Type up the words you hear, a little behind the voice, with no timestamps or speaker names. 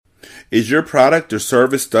Is your product or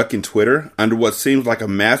service stuck in Twitter under what seems like a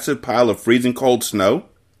massive pile of freezing cold snow?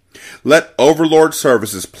 Let Overlord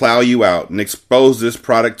Services plow you out and expose this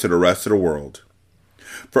product to the rest of the world.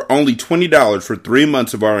 For only $20 for 3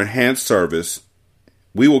 months of our enhanced service,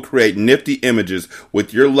 we will create nifty images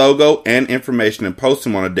with your logo and information and post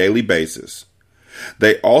them on a daily basis.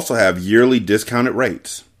 They also have yearly discounted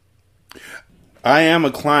rates. I am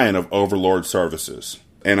a client of Overlord Services,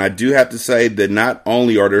 and I do have to say that not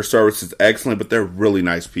only are their services excellent, but they're really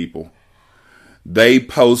nice people. They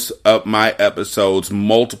post up my episodes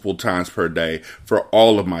multiple times per day for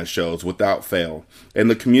all of my shows without fail, and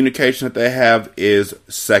the communication that they have is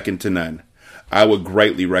second to none. I would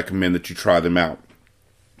greatly recommend that you try them out.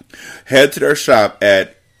 Head to their shop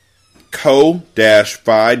at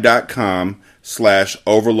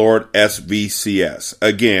ko-fi.com/overlordsvcs.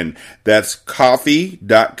 Again, that's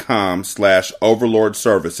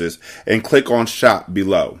coffee.com/overlordservices and click on shop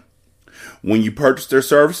below. When you purchase their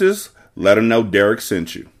services, let them know Derek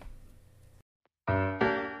sent you.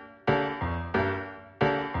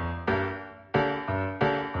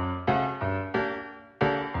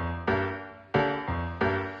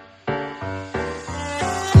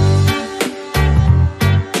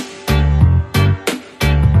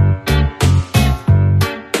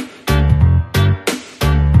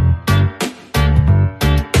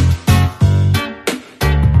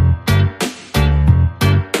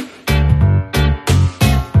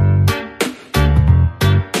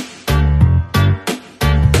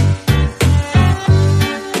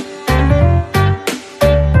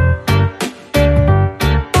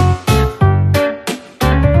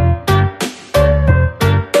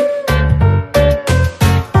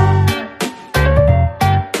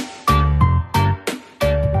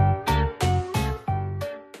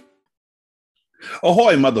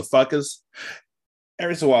 Ahoy, motherfuckers.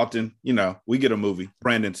 Every so often, we get a movie.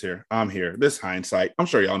 Brandon's here. I'm here. This Hindsight. I'm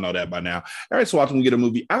sure y'all know that by now. Every so often we get a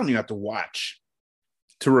movie. I don't even have to watch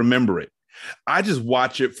to remember it. I just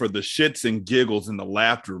watch it for the shits and giggles and the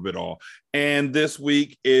laughter of it all. And this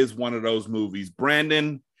week is one of those movies.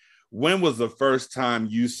 Brandon, when was the first time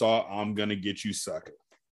you saw I'm Gonna Get You, Sucka?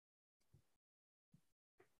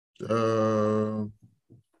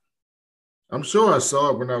 I'm sure I saw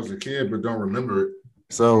it when I was a kid, but don't remember it.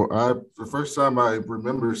 So the first time I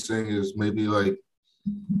remember seeing is maybe like,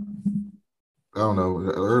 I don't know,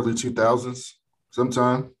 the early 2000s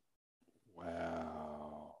sometime.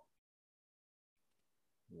 Wow.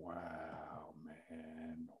 Wow,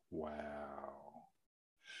 man. Wow.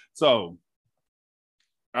 So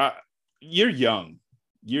you're young.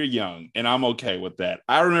 You're young, and I'm okay with that.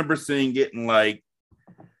 I remember seeing it in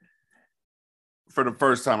for the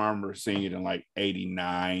first time, I remember seeing it in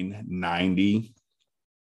 89, 90.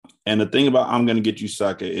 And the thing about I'm Gonna Get You,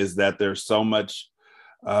 Sucka is that there's so much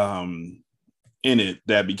in it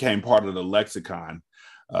that became part of the lexicon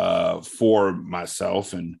for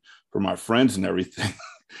myself and for my friends and everything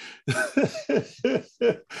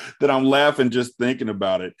that I'm laughing just thinking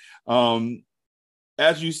about it.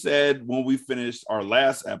 As you said, when we finished our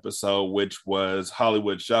last episode, which was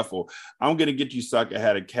Hollywood Shuffle, I'm Gonna Get You, Sucka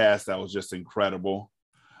had a cast that was just incredible.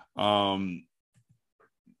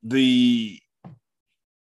 The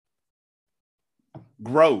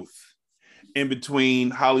growth in between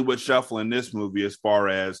Hollywood Shuffle and this movie, as far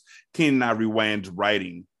as Keenen Ivory Wayans'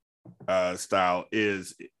 writing style,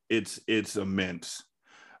 it's immense.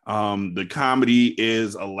 The comedy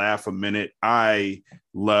is a laugh a minute. I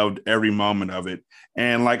loved every moment of it.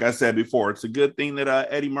 And like I said before, it's a good thing that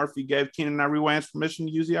Eddie Murphy gave Keenen Ivory Wayans permission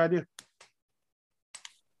to use the idea.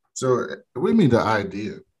 So what do you mean the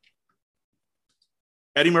idea?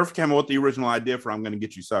 Eddie Murphy came up with the original idea for I'm Gonna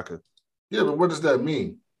Get You, Sucka. Yeah, but what does that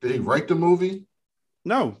mean? Did he write the movie?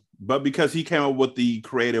 No, but because he came up with the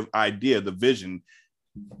creative idea, the vision.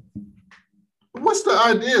 What's the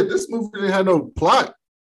idea? This movie didn't have no plot.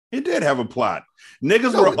 It did have a plot.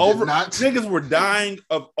 Niggas were dying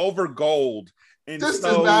of over gold. And this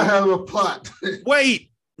does not have a plot. Wait,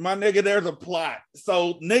 my nigga, there's a plot.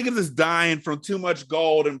 So niggas is dying from too much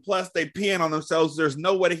gold, and plus they peeing on themselves. There's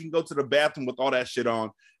no way they can go to the bathroom with all that shit on.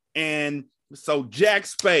 And so Jack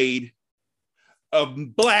Spade, a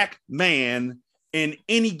black man in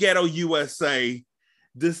any ghetto USA,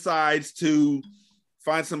 decides to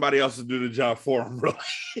find somebody else to do the job for him, really.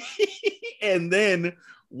 And then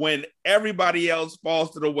when everybody else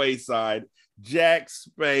falls to the wayside, Jack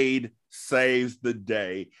Spade saves the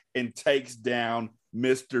day and takes down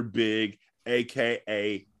Mr. Big,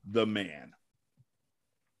 aka the Man.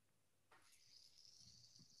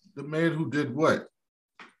 The man who did what?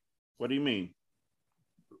 What do you mean?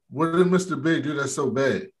 What did Mr. Big do that's so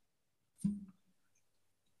bad?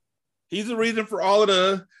 He's the reason for all of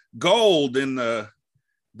the gold and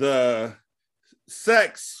the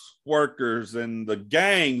sex workers and the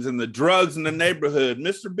gangs and the drugs in the neighborhood.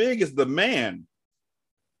 Mr. Big is the man.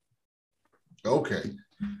 Okay.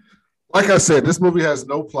 Like I said, this movie has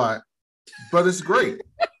no plot, but it's great.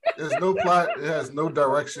 There's no plot. It has no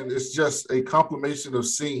direction. It's just a compilation of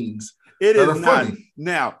scenes that are not funny.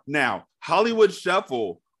 Now, Hollywood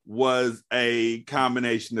Shuffle was a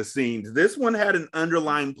combination of scenes. This one had an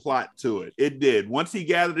underlying plot to it. It did. Once he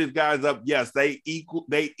gathered his guys up, yes, they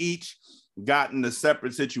each got into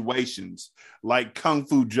separate situations, like Kung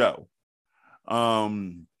Fu Joe.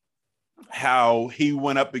 How he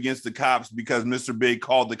went up against the cops because Mr. Big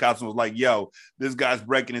called the cops and was like, yo, this guy's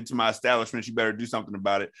breaking into my establishment. You better do something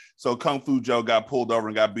about it. So Kung Fu Joe got pulled over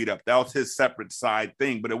and got beat up. That was his separate side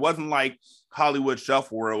thing. But it wasn't like Hollywood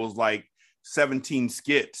Shuffle where it was like 17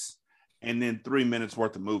 skits and then 3 minutes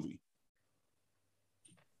worth of movie.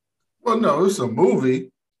 Well, no, it's a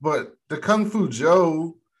movie, but the Kung Fu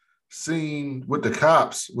Joe scene with the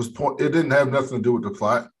cops it didn't have nothing to do with the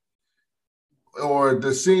plot. Or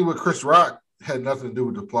the scene with Chris Rock had nothing to do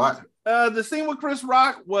with the plot. The scene with Chris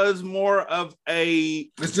Rock was more of a...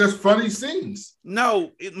 It's just funny scenes.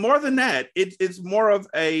 No, more than that. It's more of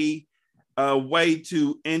a way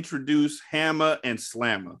to introduce Hammer and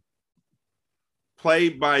Slammer,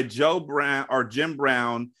 played by Jim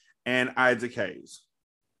Brown and Isaac Hayes.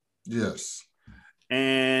 Yes.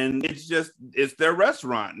 And it's their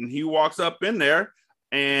restaurant. And he walks up in there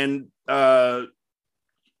and,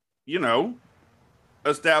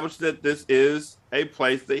 established that this is a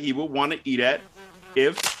place that he would want to eat at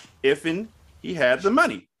if he had the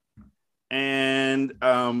money. And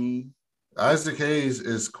Isaac Hayes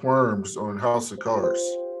is Quirms on House of Cards.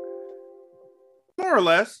 More or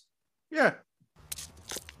less. Yeah.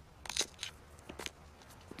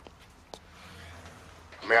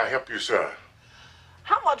 May I help you, sir?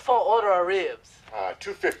 How much for an order of ribs?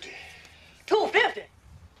 $2.50. $2.50?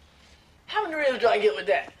 How many ribs do I get with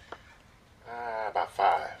that? About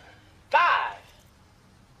 5. 5?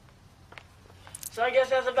 So I guess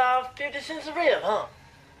that's about 50 cents a rib, huh?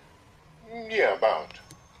 Yeah, about.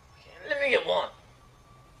 Let me get one.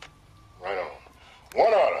 Right on.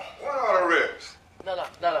 One order ribs. No.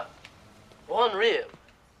 1 rib.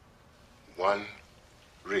 1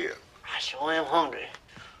 rib. I sure am hungry.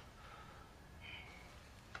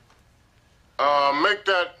 Make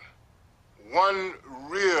that 1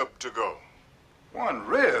 rib to go. 1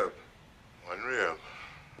 rib? 1 rib.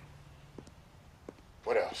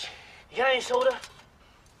 What else? You got any soda?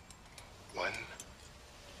 $1.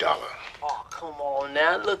 Oh, come on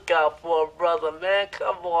now. Look out for a brother, man.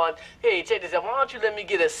 Come on. Hey, check this out. Why don't you let me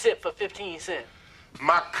get a sip for 15 cents?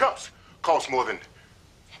 My cups cost more than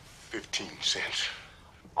 15 cents.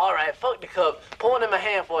 All right, fuck the cup. Pour it in my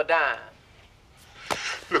hand for a dime.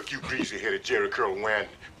 Look, you greasy-headed Jerry Curl Wan.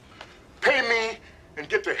 Pay me and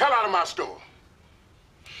get the hell out of my store.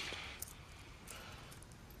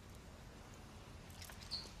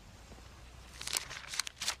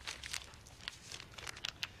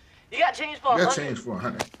 You got change for You got $100? change for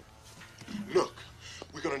 $100. Look,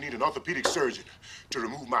 we're gonna need an orthopedic surgeon to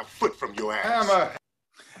remove my foot from your ass. Hammer.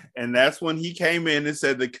 And that's when he came in and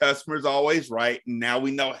said the customer's always right. And now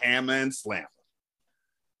we know Hammer and Slammer.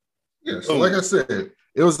 Yeah, so like I said,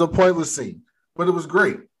 it was a pointless scene, but it was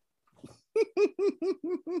great.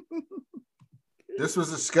 This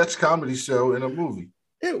was a sketch comedy show in a movie.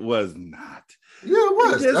 It was not. Yeah, it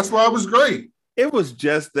was. That's why it was great. It was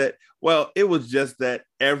just that,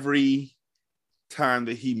 every time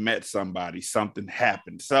that he met somebody, something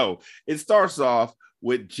happened. So it starts off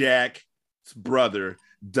with Jack's brother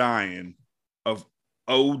dying of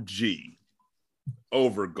OG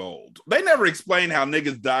over gold. They never explain how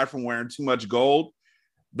niggas die from wearing too much gold.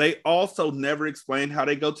 They also never explain how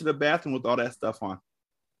they go to the bathroom with all that stuff on.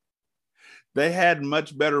 They had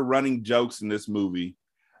much better running jokes in this movie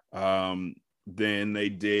than they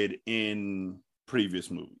did in previous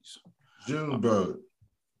movies.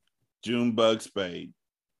 Junebug Spade.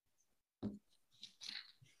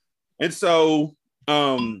 And so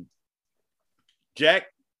Jack,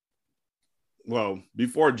 well,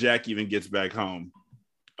 before Jack even gets back home,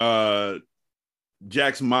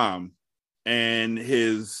 Jack's mom and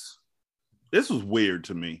this was weird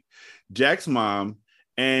to me. Jack's mom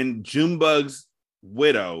and Junebug's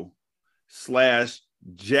widow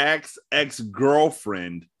 / Jack's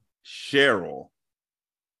ex-girlfriend, Cheryl.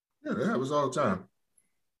 Yeah, that happens all the time.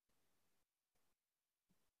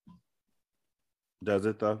 Does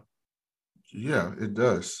it though? Yeah, it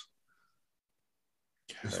does.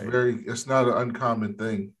 Okay. It's not an uncommon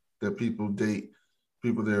thing that people date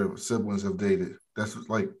people their siblings have dated. That's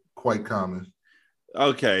like quite common.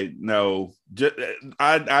 Okay, no.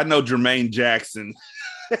 I know Jermaine Jackson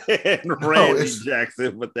and No, Randy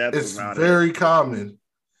Jackson, but that's it's about it. very common.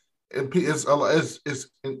 It's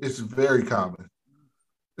very common.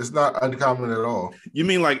 It's not uncommon at all. You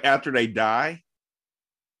mean like after they die?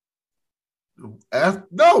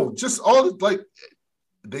 No, just all like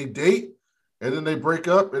they date and then they break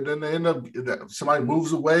up and then they end up somebody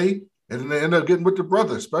moves away and then they end up getting with the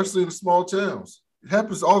brother, especially in the small towns. It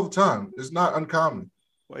happens all the time. It's not uncommon.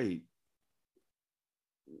 Wait.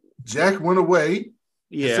 Jack went away.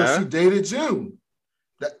 Yeah. So she dated June.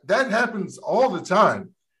 That happens all the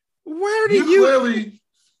time. Where do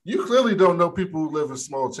you clearly don't know people who live in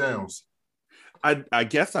small towns. I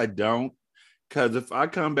guess I don't, because if I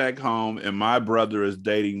come back home and my brother is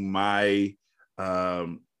dating my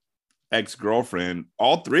ex-girlfriend,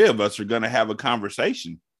 all three of us are going to have a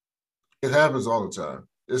conversation. It happens all the time.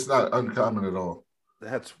 It's not uncommon at all.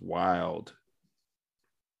 That's wild.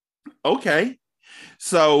 Okay.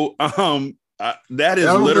 So that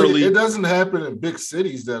is literally... It doesn't happen in big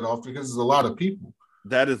cities that often because there's a lot of people.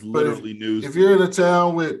 That is literally news. If you're in a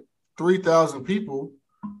town with 3,000 people,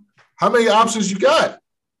 how many options you got?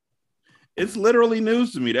 It's literally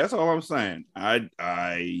news to me. That's all I'm saying.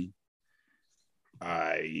 I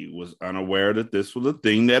was unaware that this was a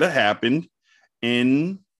thing that had happened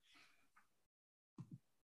in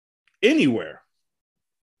anywhere.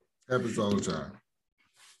 Happens all the time.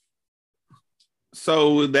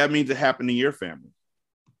 So that means it happened in your family.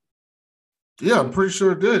 Yeah, I'm pretty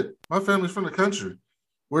sure it did. My family's from the country,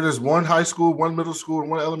 where there's one high school, one middle school, and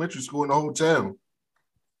one elementary school in the whole town.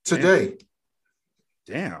 Today.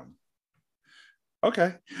 Damn.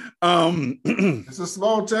 Okay. It's a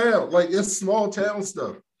small town. Like, it's small town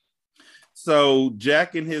stuff. So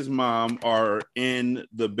Jack and his mom are in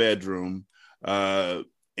the bedroom,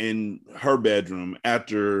 in her bedroom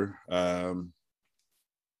after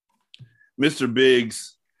Mr.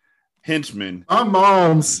 Biggs' henchman. My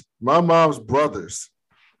mom's brothers.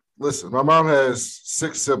 Listen, my mom has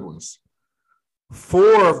 6 siblings.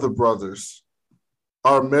 4 of the brothers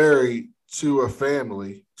are married to a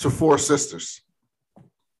family, to 4 sisters.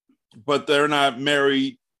 But they're not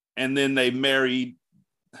married, and then they married.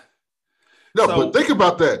 No, but think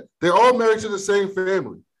about that. They're all married to the same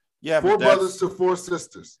family. Yeah, 4 brothers to 4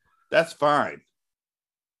 sisters. That's fine.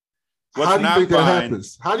 How do you think that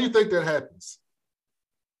happens? How do you think that happens?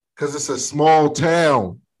 Because it's a small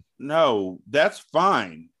town. No, that's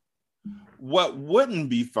fine. What wouldn't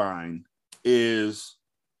be fine is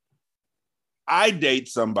I date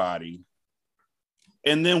somebody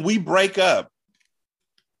and then we break up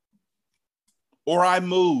or I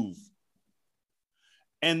move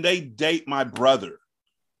and they date my brother.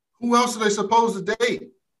 Who else are they supposed to date?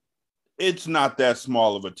 It's not that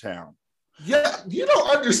small of a town. Yeah, you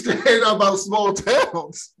don't understand about small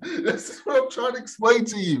towns. That's what I'm trying to explain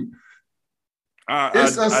to you.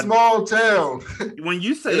 It's a small town. When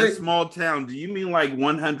you say a small town, do you mean like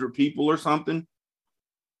 100 people or something?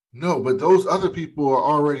 No, but those other people are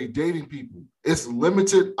already dating people. It's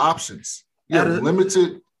limited options. You have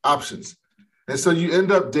limited options. And so you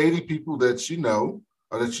end up dating people that you know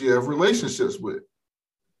or that you have relationships with.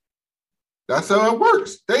 That's how it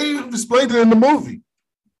works. They explained it in the movie.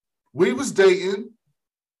 We was dating,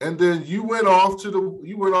 and then you went off to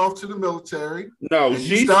the military. No,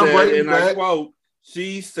 she said, and I quote,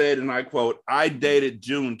 she said, and I quote, I dated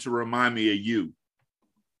June to remind me of you.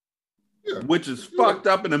 Yeah, which is fucked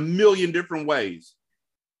up in a million different ways.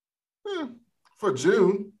 Yeah, for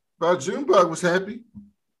June. But Junebug was happy,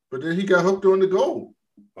 but then he got hooked on the gold.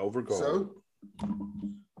 Over gold. So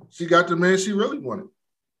she got the man she really wanted.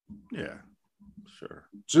 Yeah, sure.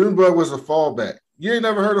 Junebug was a fallback. You ain't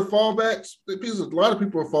never heard of fallbacks? A lot of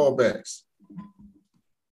people are fallbacks.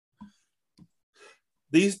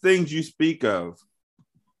 These things you speak of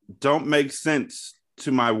don't make sense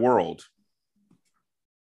to my world.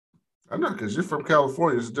 I know, because you're from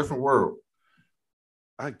California. It's a different world.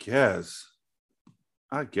 I guess.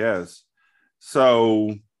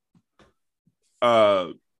 So,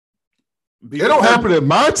 it don't happen in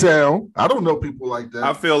my town. I don't know people like that.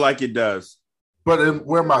 I feel like it does. But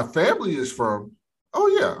where my family is from, oh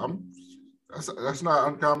yeah, that's not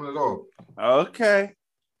uncommon at all. Okay.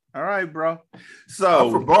 All right, bro. So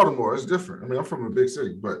I'm from Baltimore. It's different. I mean, I'm from a big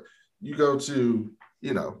city, but you go to,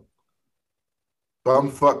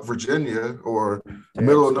 bumfuck Virginia or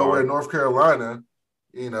middle of nowhere, North Carolina,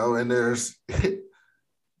 and there's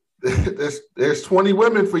 20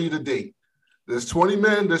 women for you to date. There's 20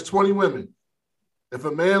 men, there's 20 women. If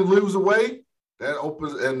a man moves away,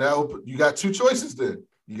 you got 2 choices then.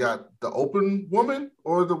 You got the open woman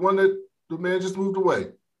or the one that the man just moved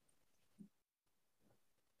away.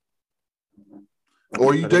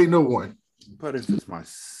 Or you date no one. But if it's my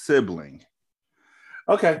sibling.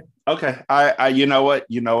 Okay. I you know what?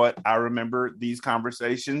 I remember these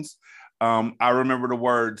conversations. I remember the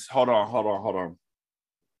words. Hold on.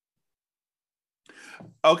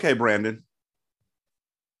 Okay, Brandon.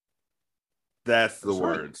 That's the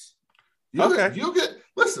words. Right. You'll get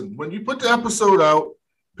listen, when you put the episode out,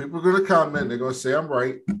 people are gonna comment, they're gonna say I'm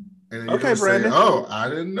right. And then you're gonna Brandon. Say, oh, I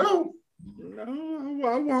didn't know. No,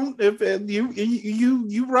 I won't. If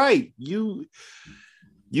you right. You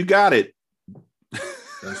got it.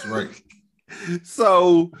 That's right.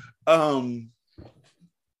 So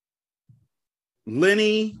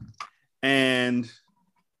Lenny and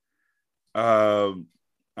I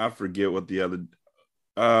forget what the other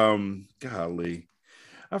golly.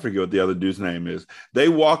 I forget what the other dude's name is. They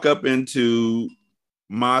walk up into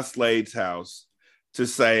Ma Slade's house to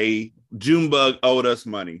say Junebug owed us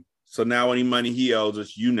money. So now any money he owes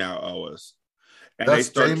us, you now owe us. And that's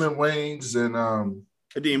Damon Wayans and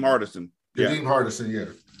Kadeem Hardison. Kadeem Hardison, yeah.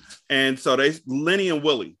 And so Lenny and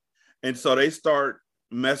Willie. And so they start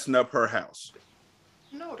messing up her house.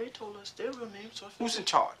 No, they told us their real names. So who's in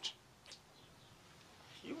charge?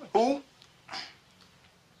 You in Who?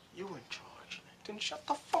 You in charge. Then shut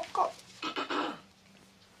the fuck up.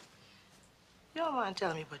 You don't mind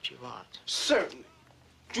telling me what you want? Certainly.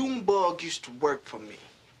 Junebug used to work for me.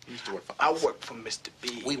 He used to work for us. I work for Mr.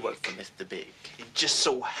 Big. We work for Mr. Big. It just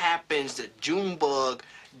so happens that Junebug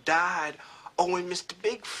died owing Mr.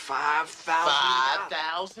 Big $5,000.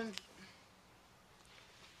 5,000?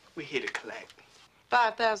 We're here to collect.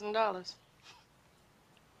 $5,000?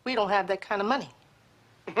 We don't have that kind of money.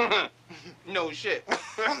 No shit. No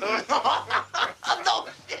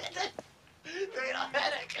shit. They don't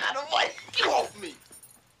have that kind of money. Get off me.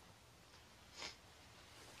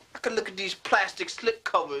 I could look at these plastic slip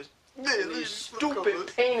covers. These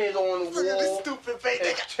stupid paintings on the wall. Look at this stupid painting.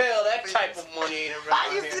 And tell that type of money ain't around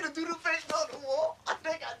I used here. to see the doodle face on the wall. I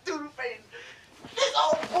think I doodle face. This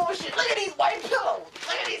old bullshit. Look at these white pillows.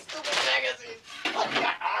 Look at these stupid magazines. Look, you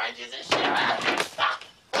got oranges and shit around.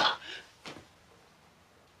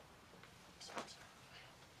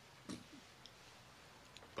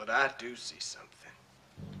 But I do see something.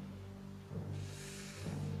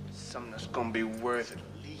 Something that's gonna be worth at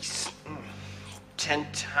least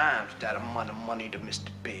 10 times that amount of money to Mr.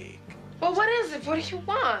 Big. Well, what is it? What do you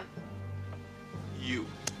want? You.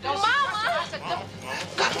 Don't, Mama! I said,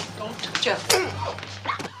 Don't touch her.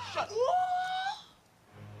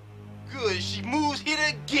 Good, she moves here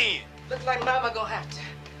again. Looks like Mama gonna have to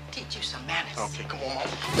teach you some manners. Okay, come on, Mama.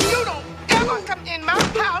 You don't ever come in my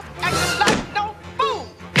house acting like no fool.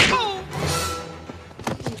 Fool.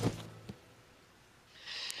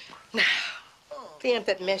 Now, clean up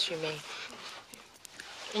that mess you made.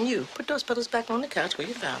 And you, put those pillows back on the couch where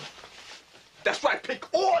you found them. That's right, pick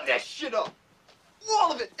all that shit up.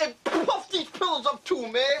 All of it. And puff these pillows up too,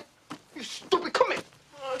 man. You stupid. Come here.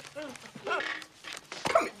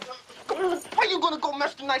 Come here. Why you gonna go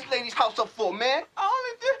mess the nice lady's house up for, man? I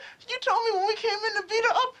only did. You told me when we came in to beat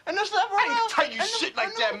her up and to slap her I around. ain't tell you shit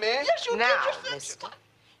like that, man. Yes, you Now, did. You mister,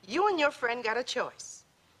 you and your friend got a choice.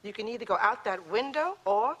 You can either go out that window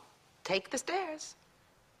or take the stairs.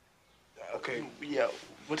 Okay. Yeah,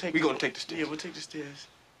 we're gonna take the stairs. Yeah, we'll take the stairs.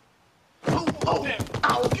 Oh,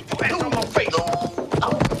 ow, get your hands on my face.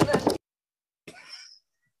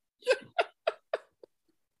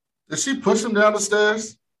 Did she push him down the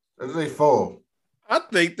stairs? Or did they fall? I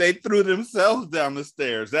think they threw themselves down the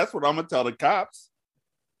stairs. That's what I'm gonna tell the cops.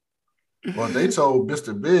 Well, they told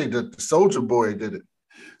Mr. Big that the soldier boy did it.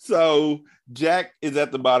 So Jack is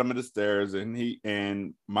at the bottom of the stairs, and he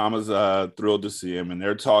and Mama's thrilled to see him, and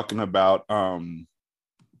they're talking about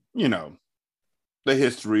the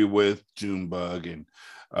history with Junebug, and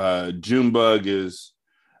Junebug is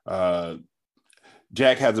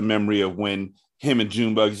Jack has a memory of when him and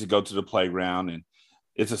Junebug used to go to the playground, and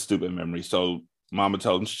it's a stupid memory. So Mama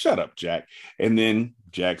told him, "Shut up, Jack." And then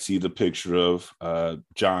Jack sees a picture of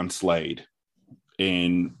John Slade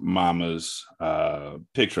in Mama's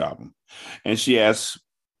picture album, and she asks,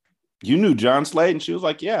 "You knew John Slade?" And she was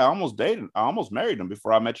like, "Yeah, I almost married him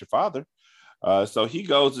before I met your father." So he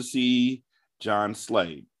goes to see John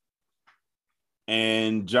Slade,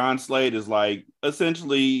 and John Slade is like,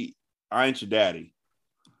 essentially, "I ain't your daddy.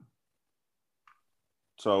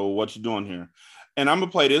 So what you doing here?" And I'm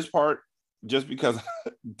gonna play this part just because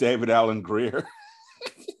David Allen Greer.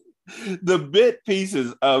 The bit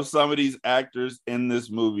pieces of some of these actors in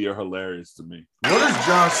this movie are hilarious to me. What is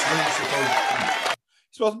John Slade supposed to be?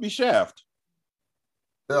 He's supposed to be Shaft.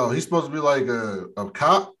 No, he's supposed to be like a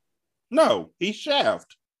cop. No, he's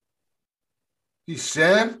Shaft. He's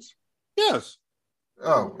Shaft? Yes.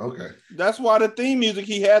 Oh, okay. That's why the theme music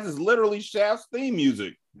he has is literally Shaft's theme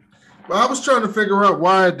music. Well, I was trying to figure out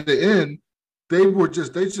why at the end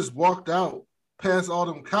they just walked out past all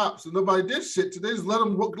them cops and nobody did shit. They just let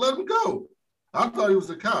him go. I thought he was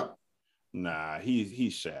a cop. Nah,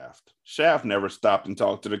 he's Shaft. Shaft never stopped and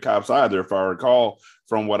talked to the cops either, if I recall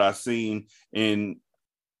from what I seen in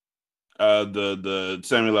the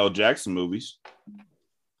Samuel L. Jackson movies.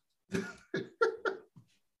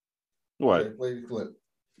 What? Okay, play the clip.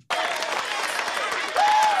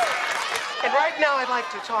 And right now I'd like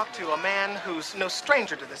to talk to a man who's no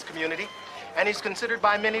stranger to this community, and he's considered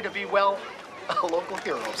by many to be, well, a local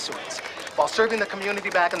hero of sorts. While serving the community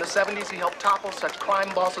back in the 70s, he helped topple such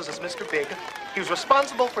crime bosses as Mr. Big. He was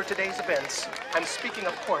responsible for today's events. I'm speaking,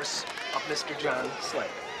 of course, of Mr. John Slade.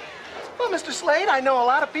 Well, Mr. Slade, I know a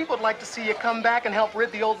lot of people would like to see you come back and help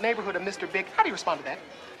rid the old neighborhood of Mr. Big. How do you respond to that?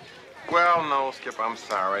 Well, no, Skip, I'm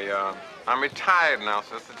sorry. I'm retired now,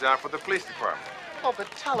 so it's a job for the police department. Oh, but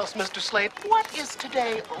tell us, Mr. Slade, what is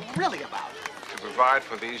today really about? To provide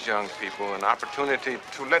for these young people an opportunity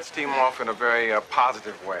to let steam off in a very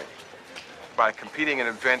positive way by competing in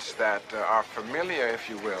events that are familiar, if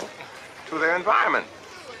you will, to their environment.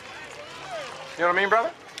 You know what I mean,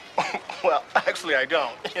 brother? Well, actually, I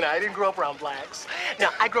don't. You know, I didn't grow up around blacks. Now,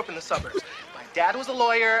 I grew up in the suburbs. My dad was a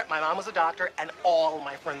lawyer, my mom was a doctor, and all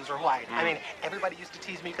my friends were white. I mean, everybody used to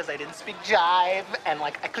tease me because I didn't speak jive, and,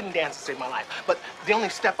 like, I couldn't dance to save my life. But the only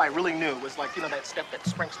step I really knew was, like, you know, that step that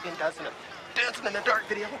Springsteen does in a Dancing in the Dark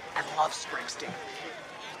video. I love Springsteen.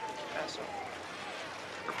 That's all.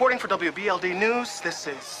 Reporting for WBLD News, this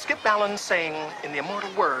is Skip Ballin saying, in the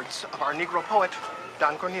immortal words of our Negro poet,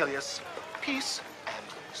 Don Cornelius, peace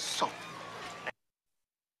and soul.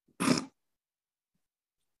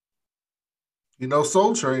 You know,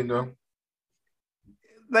 Soul Train, though.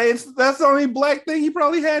 That's the only black thing he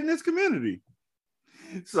probably had in his community.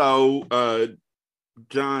 So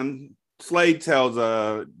John Slade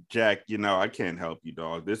tells Jack, you know, I can't help you,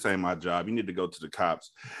 dog. This ain't my job. You need to go to the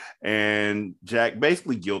cops. And Jack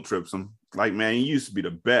basically guilt trips him. Like, man, you used to be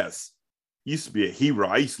the best. You used to be a hero.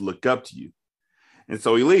 I used to look up to you. And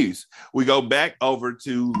so he leaves. We go back over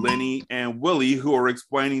to Lenny and Willie, who are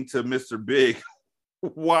explaining to Mr. Big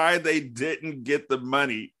why they didn't get the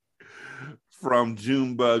money from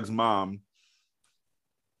Junebug's mom.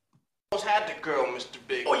 Almost had the girl, Mr.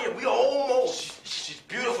 Big. Oh, yeah, we almost. She's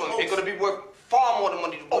beautiful. It's going to be worth far more than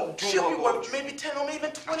money. She'll be worth maybe 10 or maybe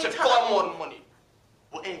 20 times. Far more than money.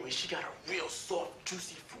 Well, anyway, she got a real soft,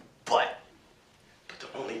 juicy fruit butt. But the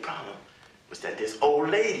only problem was that this old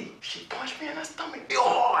lady, she punched me in her stomach real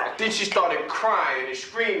hard. Then she started crying and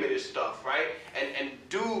screaming and stuff, right? And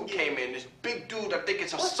dude came in, this big dude, I think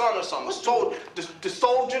it's her son or something. So the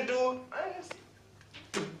soldier dude,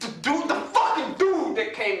 the fucking dude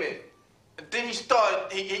that came in. And then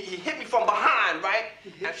he hit me from behind, right?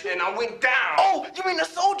 And I went down. Oh, you mean the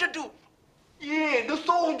soldier dude? Yeah, the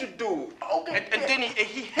soldier dude. Okay. And then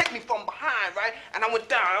he hit me from behind, right? And I went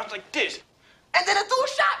down. I was like this. And then the dude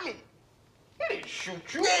shot me. He didn't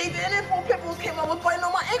shoot you. Yeah, he did. And then four people came out with biting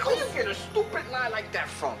on my ankle. Where you get a stupid lie like that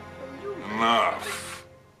from? Enough.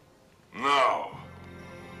 No.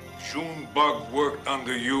 Junebug worked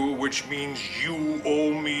under you, which means you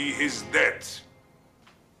owe me his debt.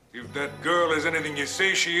 If that girl is anything you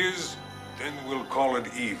say she is, then we'll call it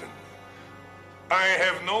even. I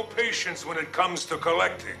have no patience when it comes to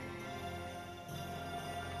collecting.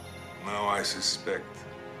 Now I suspect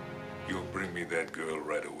you'll bring me that girl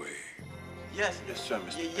right away. Yes, sir,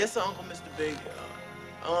 Mr. Yes, sir, Uncle Mr. Big.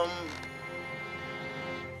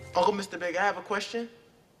 Uncle Mr. Big, I have a question.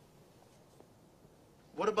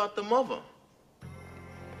 What about the mother? If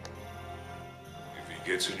he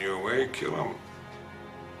gets in your way, kill him.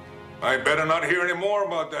 I better not hear any more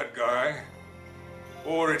about that guy.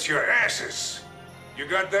 Or it's your asses. You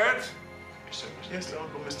got that? Yes, sir, yes, sir,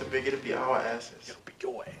 Uncle Mr. Big. It'll be our asses. It'll be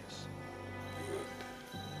your ass. Good.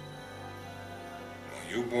 Now,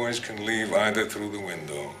 you boys can leave either through the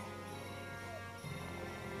window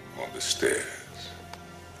or the stairs.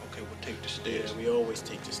 Okay, we'll take the stairs. We always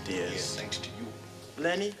take the stairs. Yeah, thanks to you.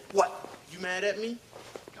 Lenny? What? You mad at me?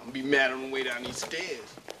 I'm gonna be mad on the way down these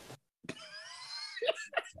stairs.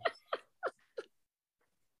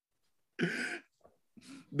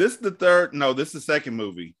 This is the second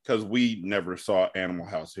movie, because we never saw Animal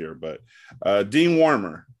House here, but Dean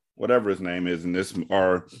Warmer, whatever his name is in this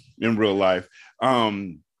or in real life, saw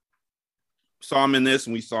him in this,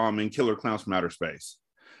 and we saw him in Killer Clowns from Outer Space,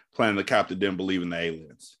 playing the cop that didn't believe in the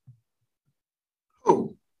aliens.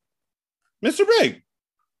 Who? Mr. Big.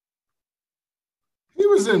 He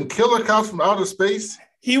was in Killer Clowns from Outer Space.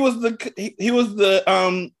 He was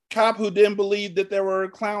the cop who didn't believe that there were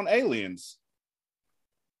clown aliens.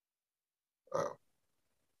 Oh,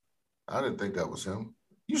 I didn't think that was him.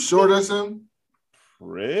 You sure that's him?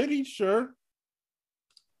 Pretty sure.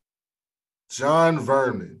 John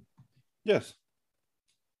Vernon. Yes.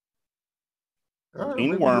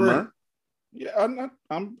 Dean Wormer. Right. Yeah,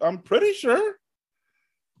 I'm pretty sure.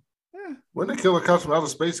 Yeah. When did Killer Clowns from Outer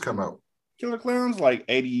Space come out? Killer Clowns like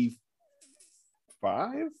 85.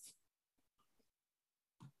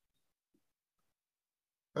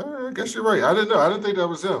 I guess you're right. I didn't know. I didn't think that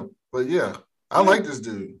was him. But yeah, I like this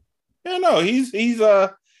dude. Yeah, no, he's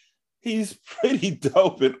pretty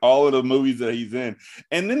dope in all of the movies that he's in.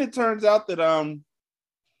 And then it turns out that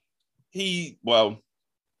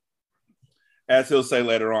as he'll say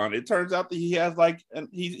later on, it turns out that he has like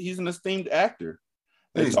he's an esteemed actor.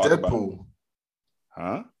 He's Deadpool.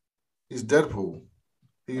 Huh? He's Deadpool.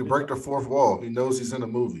 He can break the fourth wall. He knows he's in a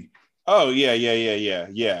movie. Oh, yeah.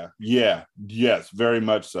 Yes, very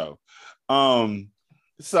much so.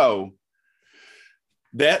 So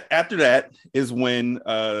that after that is when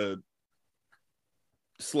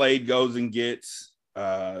Slade goes and gets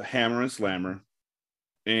Hammer and Slammer,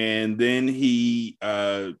 and then he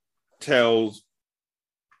tells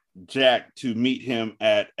Jack to meet him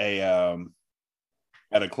at a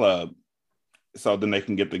club, so then they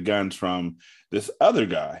can get the guns from this other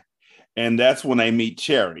guy, and that's when they meet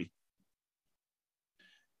Cherry.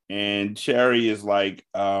 And Cherry is like,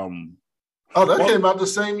 came out the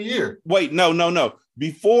same year. Wait, no.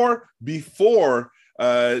 Before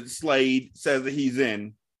Slade says that he's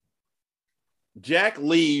in, Jack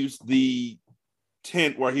leaves the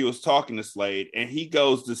tent where he was talking to Slade, and he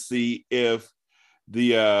goes to see if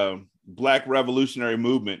the Black Revolutionary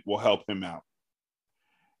Movement will help him out,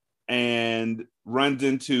 and runs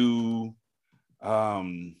into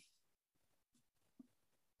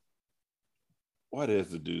what is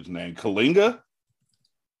the dude's name? Kalinga,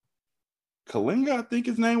 I think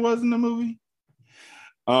his name was in the movie.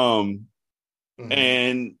 And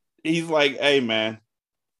he's like, "Hey, man,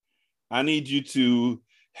 I need you to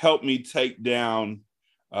help me take down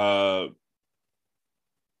Mr.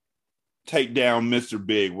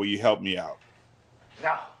 Big. Will you help me out?"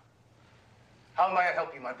 Now, how may I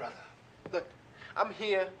help you, my brother? Look, I'm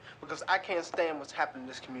here because I can't stand what's happening in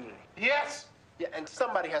this community. Yes. Yeah, and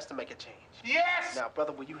somebody has to make a change. Yes. Now,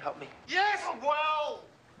 brother, will you help me? Yes.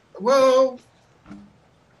 Well.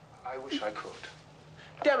 I wish I could.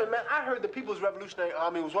 Damn it, man! I heard the People's Revolutionary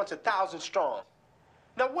Army was once 1,000 strong.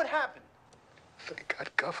 Now, what happened? They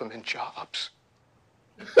got government jobs.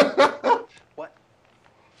 What?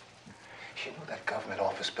 You know that government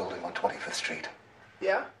office building on 25th Street?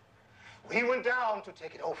 Yeah? We went down to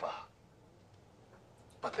take it over.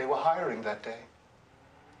 But they were hiring that day.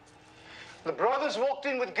 The brothers walked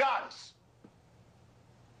in with guns.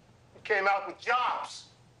 We came out with jobs.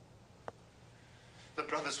 The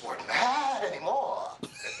brothers weren't mad anymore.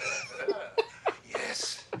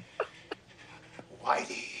 Yes.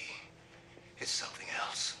 Whitey is something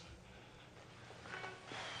else.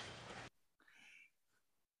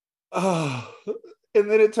 And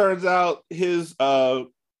then it turns out his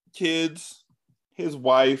kids, his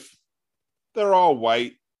wife, they're all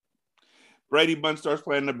white. Brady Bunch starts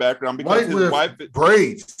playing in the background because his wife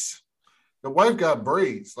braids. The wife got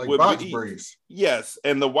braids, like box braids. Yes,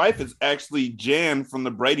 and the wife is actually Jan from the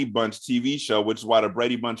Brady Bunch TV show, which is why the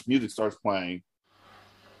Brady Bunch music starts playing.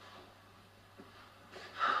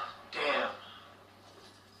 Damn.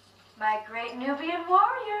 My great Nubian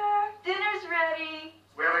warrior, dinner's ready.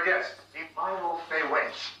 We have a guest. Emmanuel Fay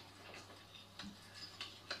Wench.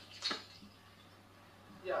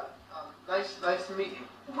 Yeah, nice to meet you.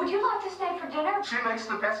 Would you like to stay for dinner? She makes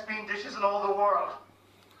the best bean dishes in all the world.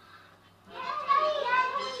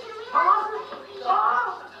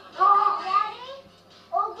 Daddy,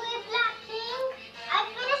 ugly black thing, I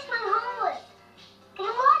finished my homework. Can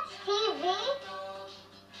you watch TV?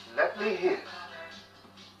 Let me hear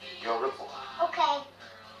your report. Okay.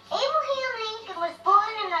 Abraham Lincoln was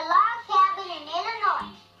born in a log cabin in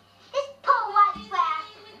Illinois. This poor white trash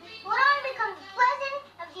would on become the president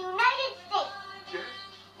of the United States. Yes.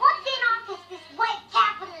 Once in office, this white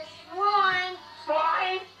capitalist swine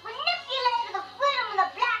manipulated the freedom of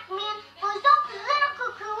the black man for his own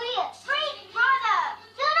political career. Freed brother,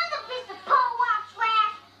 still another piece of poor white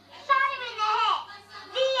trash, shot him in the head.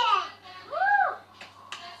 The end. Woo!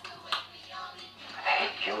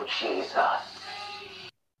 Thank you, Jesus.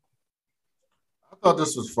 I thought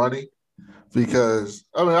this was funny because,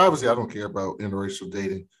 I mean, obviously I don't care about interracial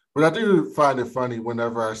dating, but I do find it funny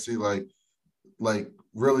whenever I see like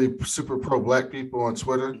really super pro-black people on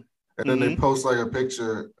Twitter, and then they post like a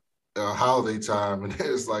picture holiday time, and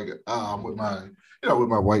it's like I'm with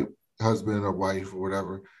my white husband or wife or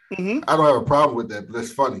whatever. Mm-hmm. I don't have a problem with that, but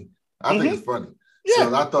it's funny. I think it's funny. Yeah.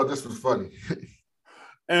 So I thought this was funny.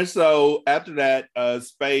 And so after that,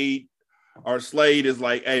 Slade is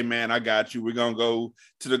like, "Hey man, I got you. We're gonna go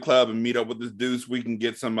to the club and meet up with this dude so we can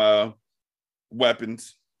get some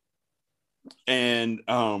weapons." And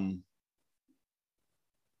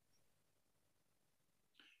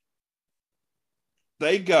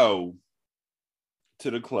they go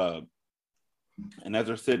to the club, and as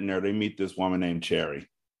they're sitting there, they meet this woman named Cherry.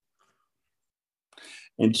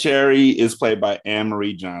 And Cherry is played by Anne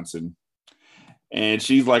Marie Johnson. And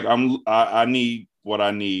she's like, I need what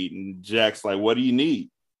I need. And Jack's like, what do you need?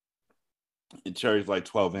 And Cherry's like,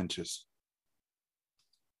 12 inches.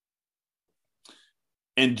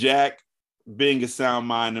 And Jack, being a sound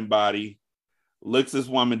mind and body, looks this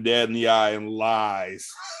woman dead in the eye and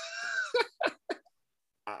lies.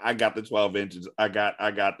 I got the 12 inches. I got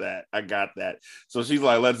that. So she's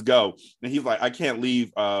like, let's go. And he's like, I can't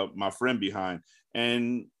leave my friend behind.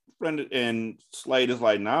 And Slade is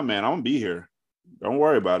like, nah, man, I'm gonna be here. Don't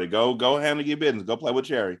worry about it. Go handle your business. Go play with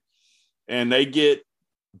Cherry. And they get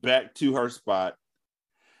back to her spot.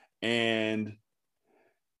 And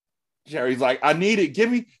Cherry's like, I need it.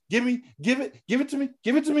 Give it to me.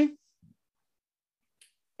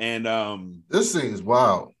 And this thing is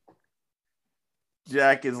wild.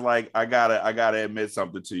 Jack is like, I gotta admit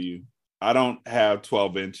something to you. I don't have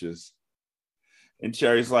 12 inches. And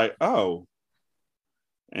Cherry's like, oh.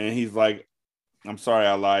 And he's like, I'm sorry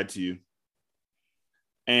I lied to you.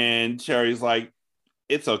 And Cherry's like,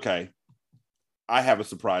 it's okay. I have a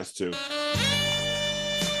surprise too.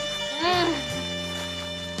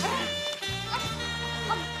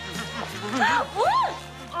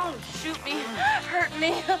 Oh, shoot me. Hurt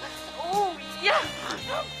me. Oh, yeah.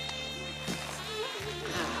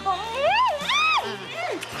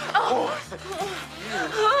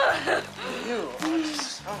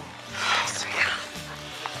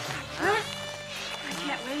 I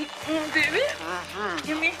can't wait. Baby.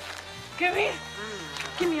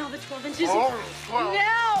 Give me all the 12 inches. Oh, 12.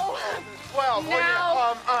 Now. 12.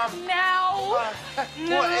 Now. Now.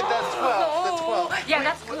 No. That's 12. That's 12. Yeah,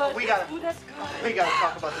 that's good. We gotta. Ooh, that's good. We gotta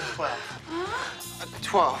talk about the 12.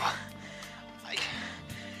 12.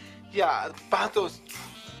 Yeah, about those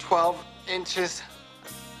 12 inches.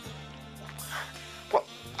 Well,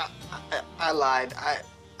 I lied. I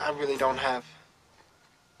really don't have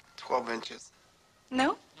 12 inches.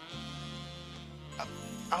 No?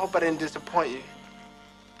 I hope I didn't disappoint you.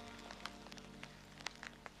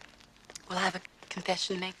 Well, I have a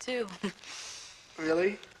confession to make, too.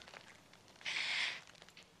 Really?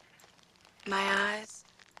 My eyes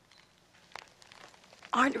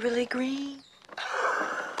aren't really green.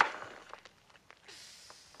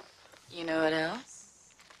 You know what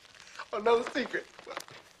else? Oh, no secret.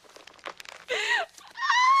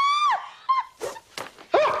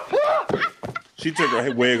 She took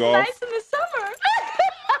her wig off. Nice in the summer.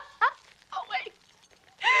 Oh, wait.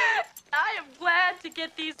 I am glad to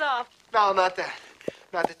get these off. No, not that.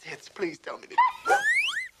 Not the tits. Please tell me. They're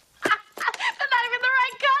not even the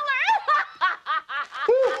right color.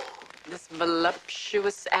 This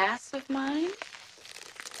voluptuous ass of mine.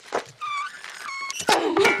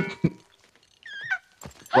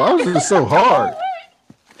 Why is this so hard?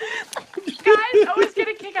 Guys, always get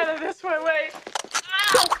a kick out of this one. Wait.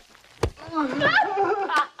 Oh,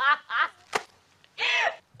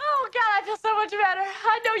 God, I feel so much better.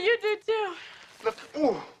 I know you do, too.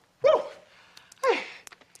 Ooh. Woo. Hey.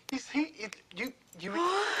 You.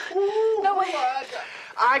 No way.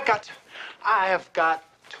 I have got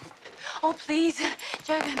to. Oh, please,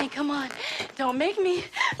 Jack, honey, come on. Don't make me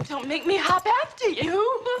hop after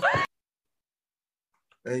you.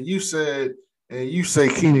 And you say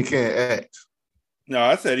Keenan can't act. No,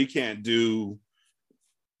 I said he can't do.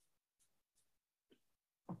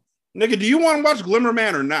 Nigga, do you want to watch Glimmer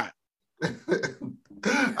Man or not?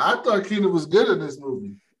 I thought Keenan was good in this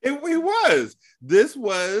movie. It was. This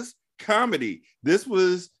was comedy. This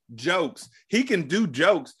was jokes. He can do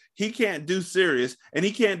jokes. He can't do serious, and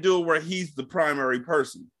he can't do it where he's the primary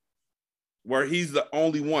person, where he's the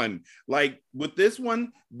only one. Like with this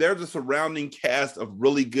one, there's a surrounding cast of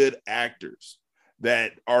really good actors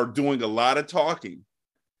that are doing a lot of talking.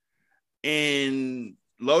 And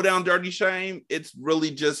Low Down Dirty Shame, it's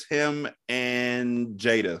really just him and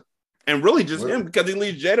Jada. And really just him, because he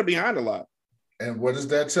leaves Jada behind a lot. And what does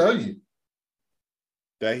that tell you?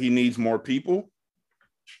 That he needs more people.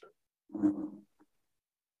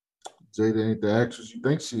 Jada ain't the actress you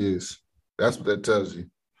think she is. That's what that tells you.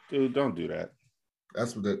 Dude, don't do that.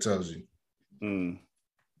 That's what that tells you.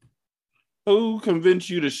 Who convinced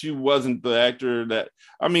you that she wasn't the actor that?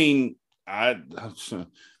 I mean, I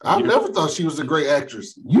never thought she was a great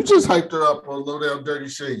actress. You just hyped her up on Low Down Dirty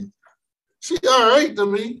Shame. She all right to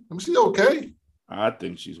me. I mean, she okay. I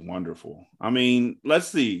think she's wonderful. I mean, let's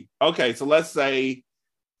see. Okay, so let's say,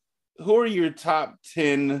 who are your top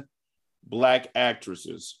 10 Black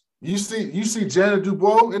actresses? You see Janet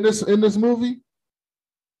Dubois in this movie?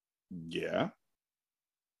 Yeah.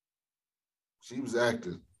 She was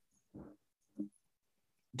acting.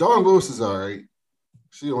 Dawn Lewis is all right.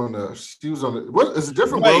 She was on the what is a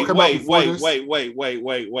different world come out before this?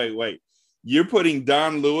 Wait. You're putting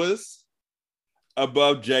Dawn Lewis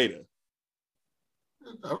above Jada.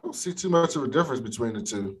 I don't see too much of a difference between the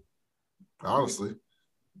two, honestly.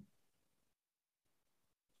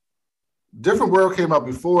 Different World came out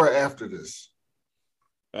before or after this?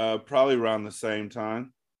 Probably around the same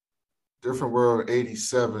time. Different World,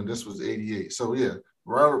 87. This was 88. So, yeah,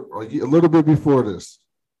 right a little bit before this.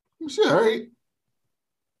 She all right.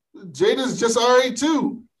 Jada's just all right,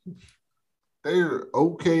 too. They're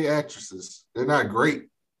okay actresses. They're not great.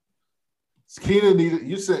 Keenan needed.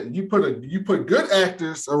 You said you put good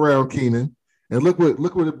actors around Keenan, and look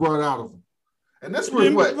what it brought out of him. And this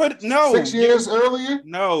was what? No, 6 years earlier.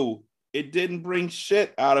 No, it didn't bring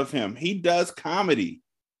shit out of him. He does comedy.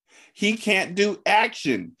 He can't do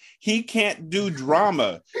action. He can't do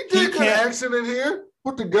drama. He did good action in here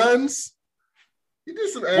with the guns. He did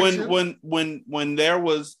some action. When there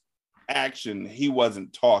was action, he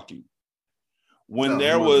wasn't talking. When No,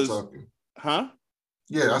 there he was, wasn't talking. huh?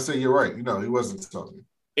 Yeah, I say you're right. You know, he wasn't talking.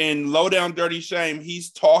 In Low Down Dirty Shame,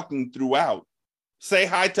 he's talking throughout. Say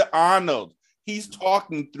hi to Arnold. He's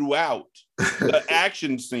talking throughout the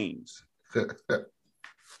action scenes.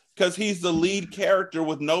 Because he's the lead character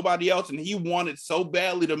with nobody else, and he wanted so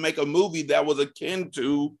badly to make a movie that was akin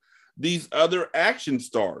to these other action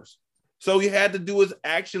stars. So he had to do his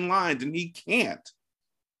action lines, and he can't.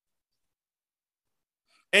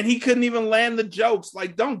 And he couldn't even land the jokes.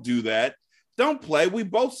 Like, don't do that. Don't play. We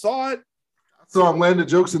both saw it. I saw him land the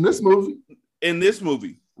jokes in this movie. In this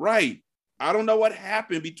movie, right. I don't know what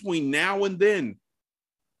happened between now and then.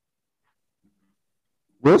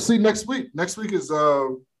 We'll see next week. Next week is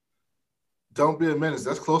Don't Be a Menace.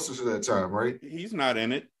 That's closer to that time, right? He's not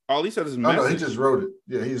in it. All he said is message. No, he just wrote it.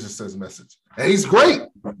 Yeah, he just says message. And he's great.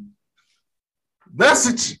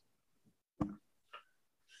 Message.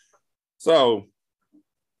 So,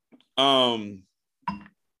 I'm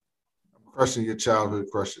crushing your childhood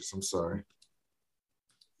crushes. I'm sorry.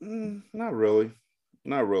 Not really.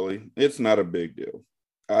 Not really. It's not a big deal.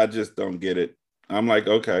 I just don't get it. I'm like,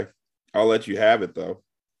 okay, I'll let you have it though.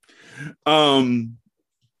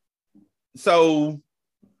 So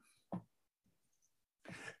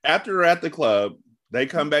after they're at the club, they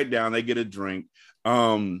come back down, they get a drink.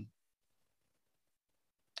 I'm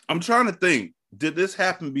trying to think, did this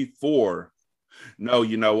happen before? No,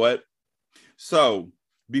 you know what? So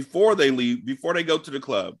before they leave, before they go to the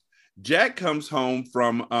club, Jack comes home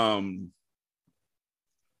from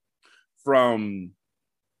seeing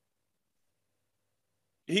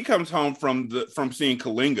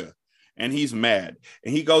Kalinga, and he's mad,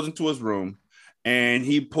 and he goes into his room and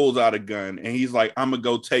he pulls out a gun and he's like, I'm gonna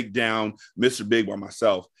go take down Mr. Big by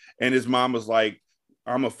myself. And his mom was like,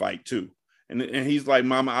 I'm gonna fight too. And he's like,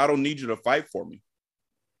 Mama, I don't need you to fight for me.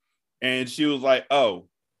 And she was like, oh,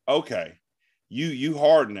 okay, you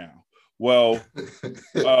hard now. Well,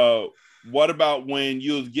 what about when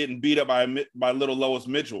you was getting beat up by little Lois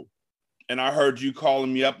Mitchell, and I heard you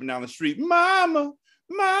calling me up and down the street, Mama,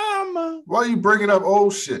 Mama. Why are you bringing up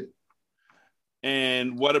old shit?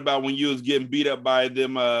 And what about when you was getting beat up by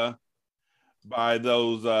them, by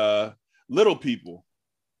those little people?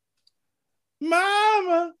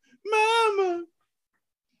 Mama, Mama.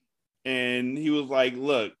 And he was like,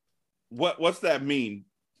 look, what's that mean?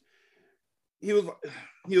 He was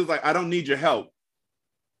like, I don't need your help.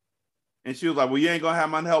 And she was like, well, you ain't gonna have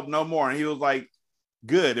my help no more. And he was like,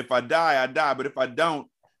 good. If I die, I die. But if I don't,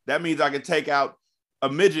 that means I can take out a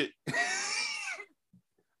midget,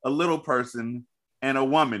 a little person, and a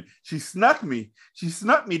woman. She snuck me. She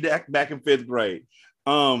snuck me back in 5th grade.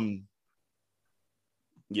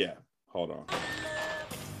 Yeah, hold on.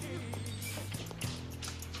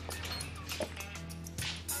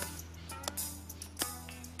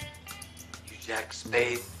 You Jack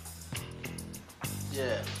Spade?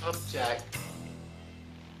 Yeah, up Jack.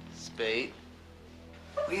 Spade.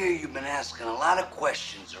 We hear you've been asking a lot of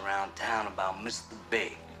questions around town about Mr.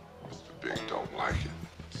 Big. Mr. Big don't like it.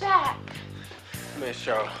 Jack. Come here,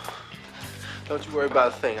 Cheryl. Don't you worry about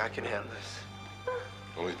a thing. I can handle this.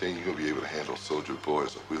 The only thing you're gonna be able to handle, Soldier Boy,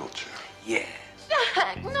 is a wheelchair. Yeah.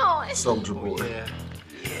 Jack, no, boy. Soldier Boy.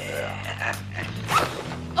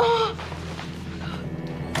 Oh.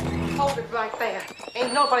 Hold it right there.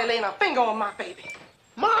 Ain't nobody laying a finger on my baby.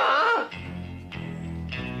 Ma!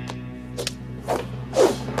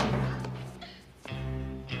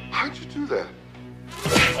 How'd you do that?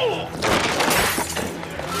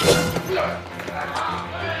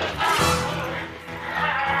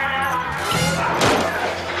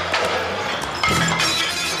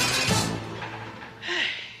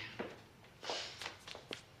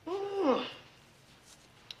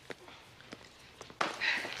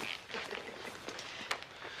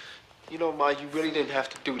 You know, Ma, you really didn't have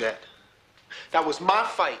to do that. That was my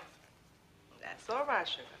fight. That's all right,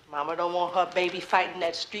 sugar. Mama don't want her baby fighting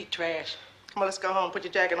that street trash. Come on, let's go home. Put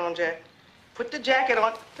your jacket on, Jack. Put the jacket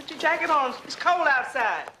on. Put your jacket on. It's cold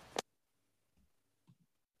outside.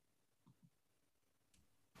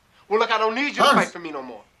 Well, look, I don't need you to fight for me no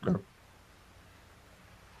more.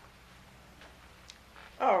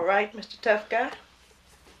 All right, Mr. Tough Guy.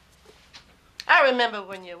 I remember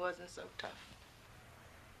when you wasn't so tough.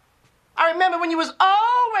 I remember when you was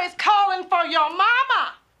always calling for your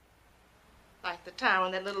mama. Like the time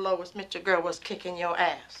when that little Lois Mitchell girl was kicking your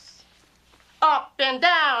ass. Up and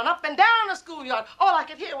down the schoolyard. All I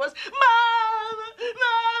could hear was, Mama,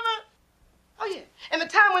 Mama. Oh, yeah. And the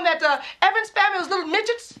time when that Evans family, those little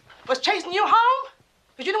midgets, was chasing you home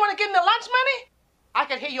because you didn't want to give them the lunch money. I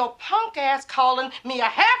could hear your punk ass calling me a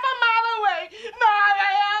half a mile away. Mama,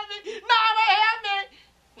 help me. Mama, help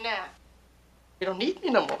me. Now, you don't need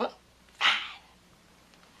me no more. Fine.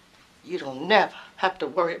 You don't never have to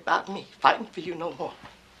worry about me fighting for you no more.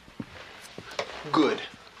 Good.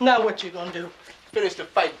 Now what you gonna do? Finish the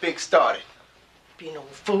fight Big started. Be no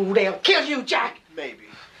fool, they'll kill you, Jack. Maybe.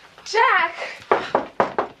 Jack!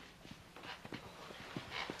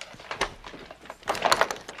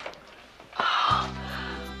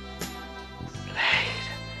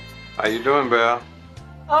 How you doing, Belle?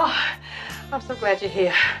 Oh, I'm so glad you're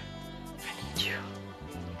here. I need you.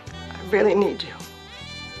 I really need you.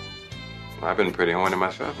 I've been pretty horny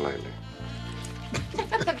myself lately. Jack,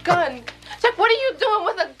 that's a gun. Jack, what are you doing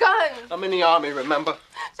with a gun? I'm in the army, remember?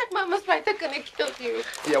 Jack, Mama's right. They're gonna kill you.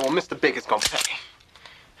 Yeah, well, Mr. Big is gonna pay.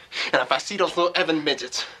 And if I see those little Evan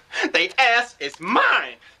midgets, they ass is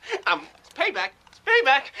mine. It's payback. It's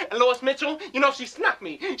payback. And Lois Mitchell, you know, she snuck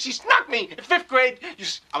me. She snuck me in 5th grade.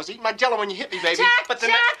 I was eating my Jell-O when you hit me, baby. Jack, but they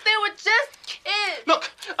were just kids. Look,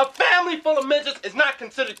 a family full of midgets is not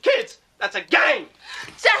considered kids. That's a gang.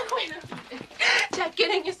 Jack, wait a minute. Jack,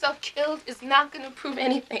 getting yourself killed is not gonna prove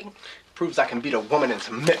anything. Proves I can beat a woman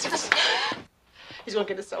into midgets. He's gonna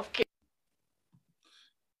get himself killed.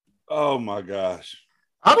 Oh my gosh.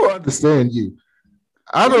 I don't understand you.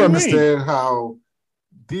 I don't understand how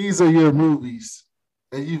these are your movies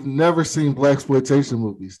and you've never seen blaxploitation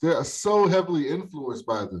movies. They are so heavily influenced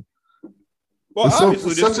by them. Well, It's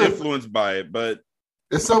obviously, so- this is influenced by it, but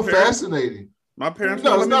It's so fascinating. My parents.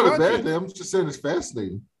 No, it's won't let me not a watch bad it. thing. I'm just saying it's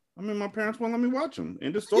fascinating. I mean, my parents won't let me watch them.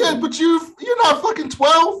 End of story. Yeah, but you're not fucking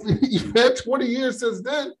 12. You've had 20 years since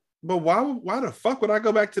then. But why the fuck would I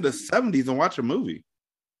go back to the 70s and watch a movie?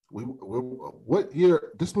 What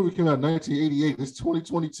year? This movie came out in 1988. It's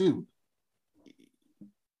 2022.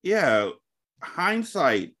 Yeah,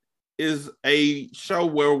 Hindsight is a show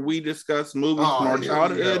where we discuss movies from our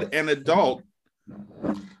childhood and adult.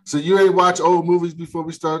 So you ain't watch old movies before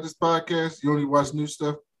we started this podcast? You only watch new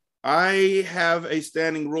stuff? I have a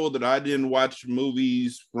standing rule that I didn't watch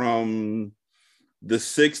movies from the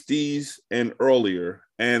 60s and earlier.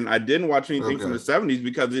 And I didn't watch anything from the 70s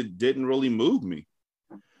because it didn't really move me.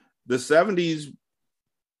 The 70s,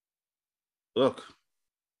 look.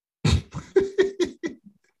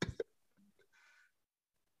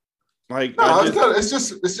 Like, no, it's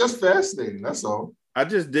just fascinating. That's all. I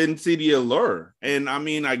just didn't see the allure. And I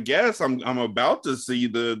mean, I guess I'm about to see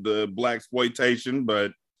the blaxploitation,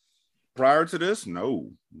 but prior to this,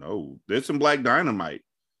 no. There's some Black Dynamite.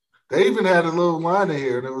 They even had a little line in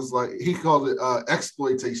here, and it was like he called it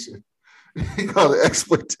exploitation. He called it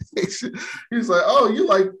exploitation. He was like, "Oh, you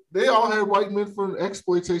like?" They all had white men from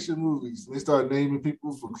exploitation movies. They started naming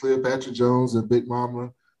people from Cleopatra Jones and Big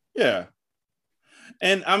Mama. Yeah,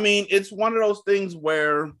 and I mean, it's one of those things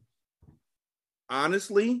where,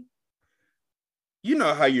 honestly, you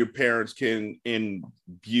know how your parents can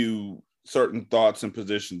imbue certain thoughts and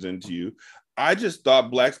positions into you. I just thought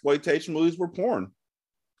blaxploitation movies were porn.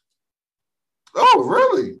 Oh,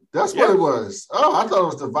 really? That's what it was. Oh, I thought it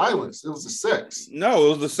was the violence. It was the sex. No, it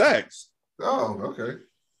was the sex. Oh, okay.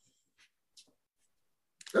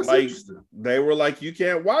 That's like, interesting. They were like, you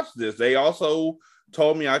can't watch this. They also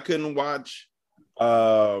told me I couldn't watch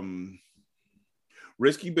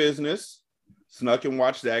Risky Business. Snuck and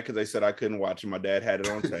watched that because they said I couldn't watch it. My dad had it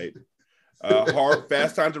on tape.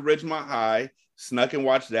 Fast Times at Ridgemont High. Snuck and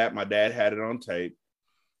watched that. My dad had it on tape.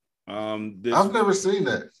 I've never seen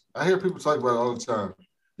that. I hear people talk about it all the time.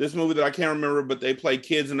 This movie that I can't remember, but they play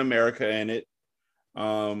Kids in America in it.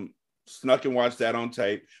 Snuck and watched that on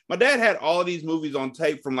tape. My dad had all of these movies on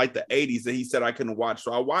tape from like the 80s that he said I couldn't watch.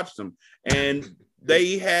 So I watched them. And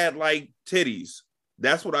they had like titties.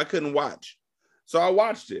 That's what I couldn't watch. So I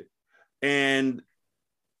watched it. And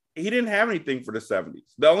he didn't have anything for the 70s.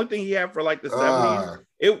 The only thing he had for like the 70s,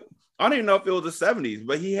 I don't even know if it was the 70s,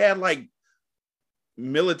 but he had like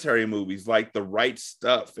military movies like The Right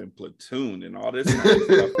Stuff and Platoon and all this kind of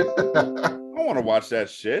stuff. I don't want to watch that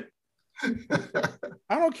shit.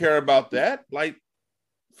 I don't care about that. Like,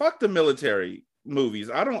 fuck the military movies.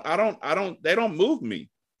 They don't move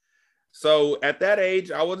me. So at that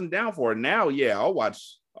age, I wasn't down for it. Now, yeah, I'll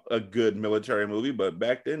watch a good military movie, but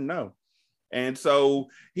back then, no. And so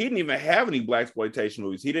he didn't even have any blaxploitation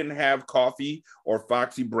movies. He didn't have Coffee or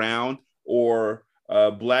Foxy Brown or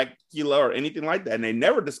Blackula or anything like that. And they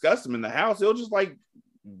never discussed them in the house. It was just like,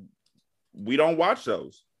 we don't watch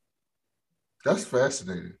those. That's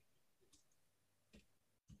fascinating.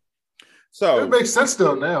 So it makes sense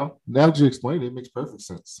though now. Now that you explain it, it makes perfect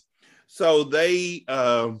sense. So they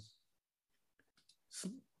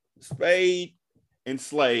Spade and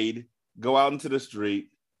Slade go out into the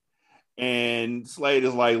street, and Slade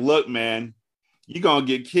is like, look, man, you're gonna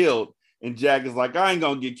get killed. And Jack is like, I ain't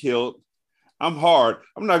gonna get killed. I'm hard.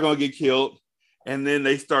 I'm not gonna get killed. And then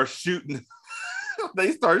they start shooting.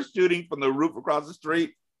 They start shooting from the roof across the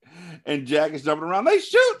street. And Jack is jumping around. They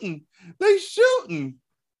shooting.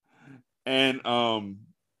 And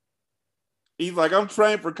he's like, I'm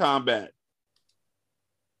trained for combat.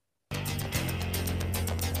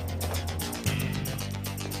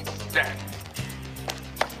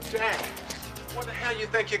 Jack, where the hell you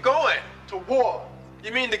think you're going? To war.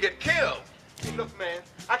 You mean to get killed? Hey, look, man,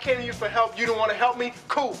 I came to you for help. You don't want to help me?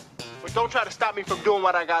 Cool. But don't try to stop me from doing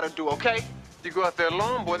what I gotta do, okay? You go out there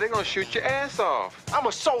alone, boy, they're gonna shoot your ass off. I'm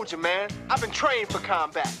a soldier, man. I've been trained for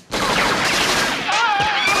combat.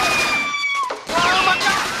 Oh my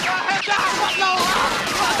God!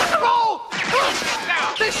 Roll!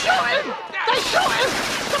 They're shooting! They're shooting!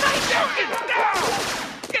 Somebody's shooting! Down!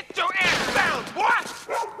 Get your ass down, boy!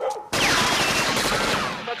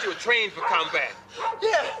 I thought you were trained for combat.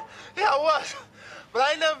 Yeah, I was. But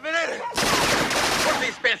I ain't never been in it. What are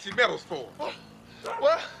these fancy medals for?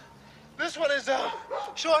 Well, this one is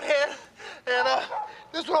shorthand, and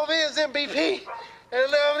this one over here is MVP,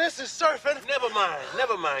 and this is surfing.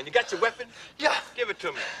 Never mind. You got your weapon? Yeah. Give it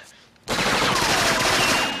to me.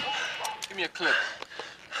 Give me a clip.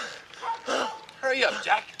 Hurry up,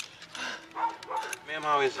 Jack. Ma'am,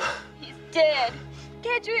 how is it? He's dead.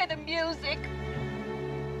 Can't you hear the music?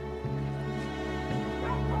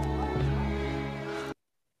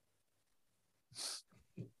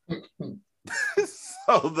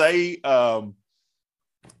 So they go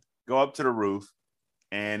up to the roof,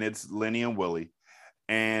 and it's Lenny and Willie,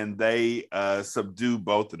 and they subdue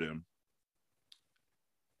both of them.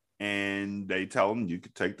 And they tell them, you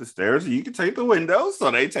can take the stairs or you can take the windows.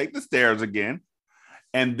 So they take the stairs again.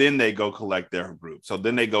 And then they go collect their group. So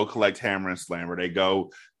then they go collect Hammer and Slammer. They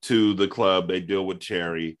go to the club. They deal with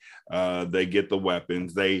Cherry. They get the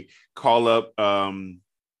weapons. They call up Kung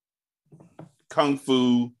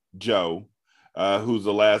Fu Joe, who's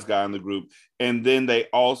the last guy in the group. And then they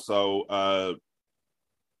also,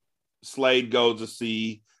 Slade goes to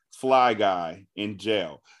see Fly Guy in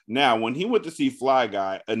jail. Now, when he went to see Fly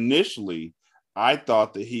Guy, initially, I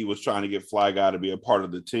thought that he was trying to get Fly Guy to be a part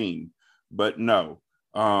of the team. But no.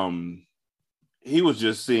 He was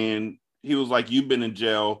just saying, he was like, you've been in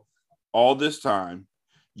jail all this time.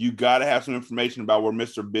 You got to have some information about where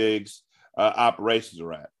Mr. Biggs' operations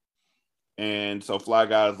are at. And so Fly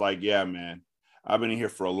Guy's like, yeah, man, I've been in here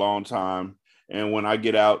for a long time. And when I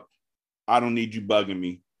get out, I don't need you bugging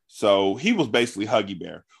me. So he was basically Huggy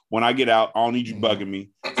Bear. When I get out, I don't need you bugging me.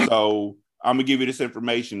 So I'm going to give you this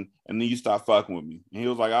information and then you stop fucking with me. And he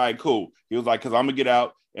was like, all right, cool. He was like, because I'm going to get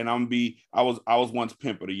out and I was once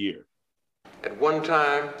pimp of the year. At one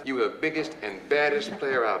time, you were the biggest and baddest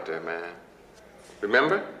player out there, man.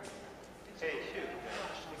 Remember?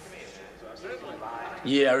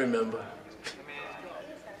 Yeah, I remember.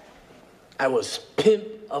 I was pimp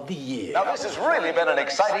of the year. Now, this has really been an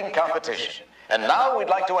exciting competition. And now we'd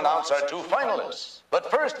like to announce our two finalists. But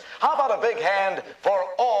first, how about a big hand for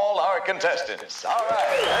all our contestants? All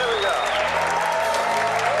right, there we go.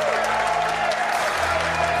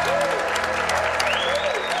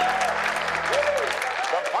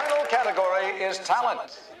 The final category is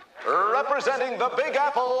talent. Representing the Big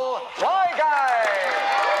Apple, Fly Guy.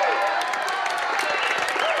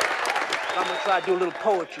 I'm gonna try to do a little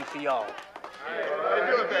poetry for y'all.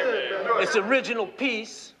 It's an original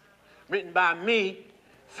piece written by me,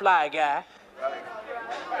 Fly Guy.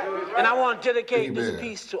 And I want to dedicate this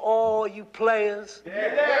piece to all you players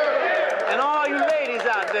and all you ladies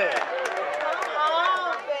out there.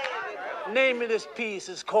 The name of this piece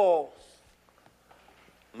is called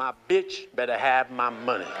My Bitch Better Have My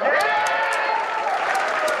Money.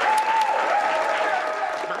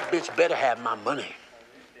 My bitch better have my money.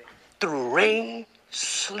 Through rain,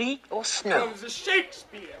 sleet, or snow. That was a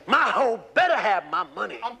Shakespeare. My hoe better have my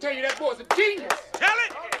money. I'm telling you, that boy's a genius. Tell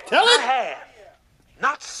it. Tell it. I have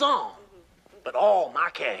not some, but all my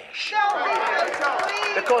cash.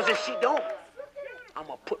 Because if she don't, I'm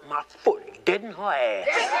gonna put my foot dead in her ass.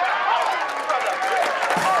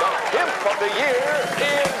 The pimp of the year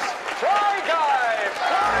is Fly Guy.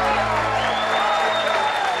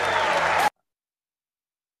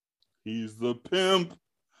 He's the pimp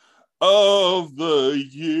of the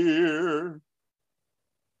year.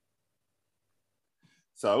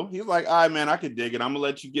 So he's like, all right, man, I can dig it. I'm going to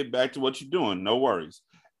let you get back to what you're doing. No worries.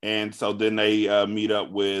 And so then they meet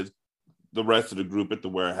up with the rest of the group at the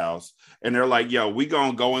warehouse. And they're like, yo, we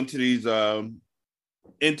going to go into these,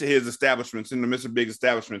 into his establishments, into Mr. Big's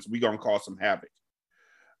establishments. We going to cause some havoc.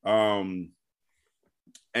 And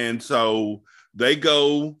so they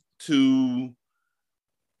blow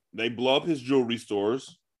up his jewelry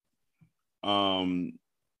stores.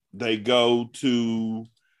 They go to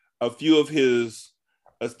a few of his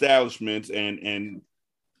establishments and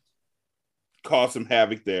cause some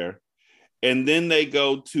havoc there. And then they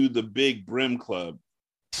go to the Big Brim Club.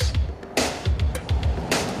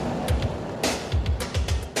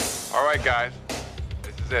 All right, guys,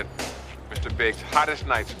 this is it. Mr. Big's hottest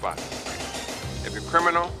night spot. Every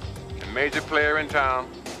criminal and major player in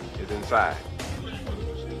town is inside.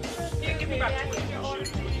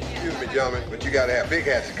 Excuse me, gentlemen, but you gotta have big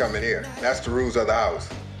hats to come in here. That's the rules of the house.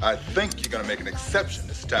 I think you're gonna make an exception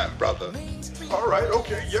this time, brother. All right,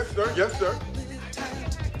 okay, yes, sir, yes, sir.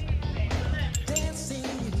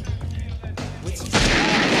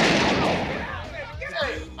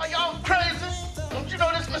 Hey, are y'all crazy? Don't you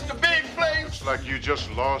know this Mr. Big place? Looks like you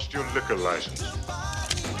just lost your liquor license.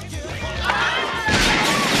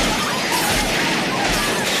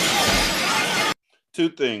 Two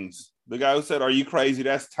things. The guy who said, "Are you crazy?"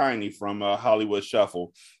 That's Tiny from Hollywood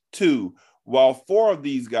Shuffle. Two, while four of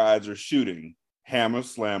these guys are shooting, Hammer,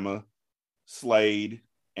 Slammer, Slade,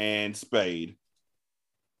 and Spade,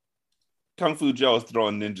 Kung Fu Joe is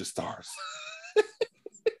throwing ninja stars.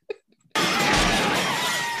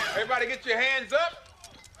 Everybody get your hands up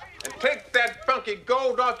and take that funky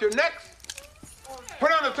gold off your necks.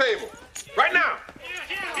 Put it on the table. Right now.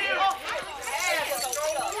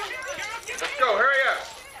 Let's go, hurry up.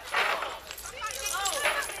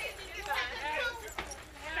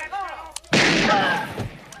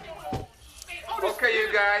 Okay,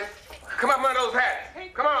 you guys. Come up under those hats.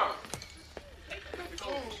 Come on.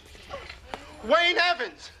 Wayne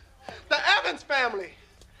Evans. The Evans family.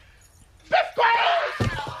 Fifth grade!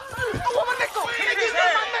 I want my nickel! Can you give me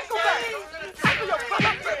my nickel back? After your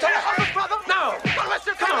brother. Tell your hustle, brother. No.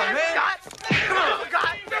 Come on, man. Come on.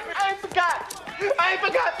 I ain't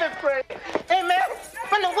forgot fifth grade. Hey, man,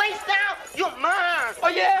 from the waist down, you're mine. Oh,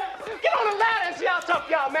 yeah? Get on the ladder and see how tough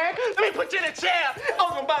y'all, man. Let me put you in a chair. I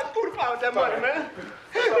was gonna buy $45 with that money, man.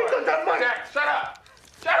 You got that money. Jack, shut up.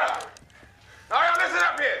 Shut up. All right, listen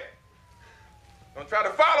up here. Don't try to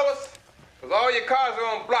follow us, because all your cars are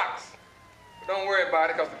on blocks. But don't worry about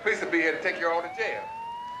it, because the police will be here to take you all to jail.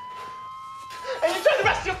 And you tell the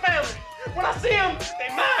rest of your family. When I see them, they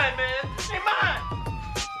mine, man. They mine.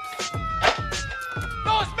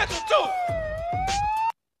 Louis Mitchell, too.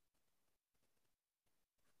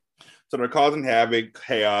 So they're causing havoc,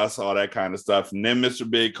 chaos, all that kind of stuff. And then Mr.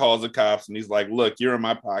 Big calls the cops and he's like, look, you're in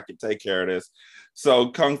my pocket. Take care of this. So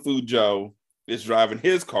Kung Fu Joe is driving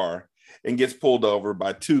his car and gets pulled over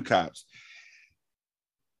by two cops.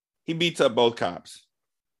 He beats up both cops.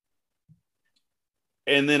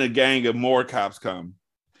 And then a gang of more cops come.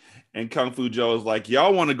 And Kung Fu Joe is like,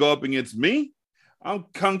 y'all want to go up against me? I'm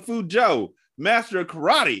Kung Fu Joe, master of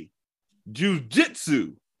karate,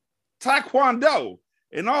 jiu-jitsu, taekwondo,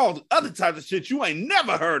 and all the other types of shit you ain't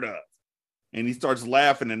never heard of. And he starts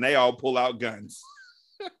laughing and they all pull out guns.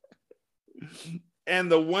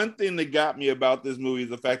 And the one thing that got me about this movie is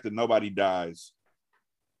the fact that nobody dies.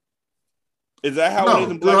 Is that how it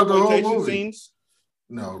is in black exploitation scenes?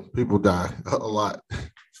 No, people die a lot.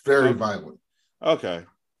 It's very violent. Okay.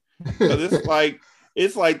 But it's like,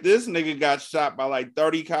 It's like this nigga got shot by like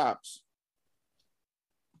 30 cops.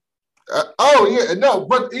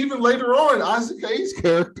 But even later on, Isaac Hayes'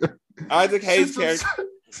 character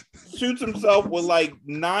shoots himself with like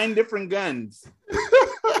 9 different guns.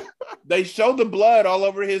 They showed the blood all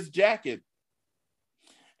over his jacket.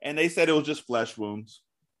 And they said it was just flesh wounds.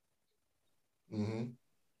 Mm-hmm.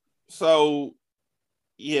 So,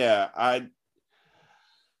 yeah, I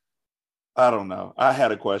don't know. I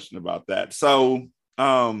had a question about that. So,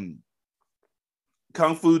 Kung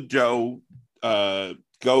Fu Joe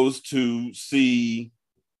goes to see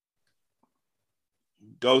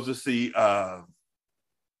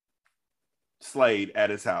Slade at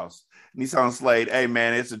his house. And he's telling Slade, hey,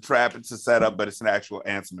 man, it's a trap. It's a setup, but it's an actual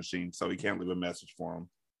answer machine. So he can't leave a message for him.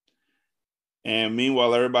 And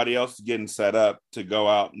meanwhile, everybody else is getting set up to go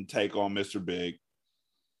out and take on Mr. Big.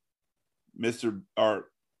 Mr.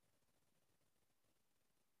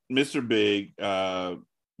 Big,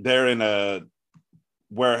 they're in a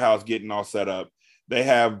warehouse getting all set up. They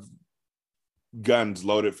have guns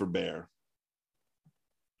loaded for bear.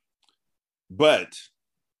 But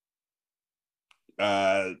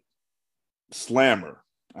Slammer,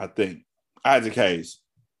 I think, Isaac Hayes,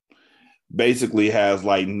 basically has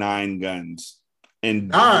like 9 guns in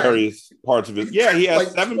various parts of it. Yeah, he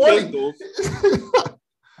has like 7 pistols.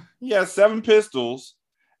 He has 7 pistols,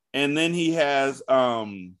 and then he has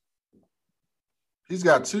he's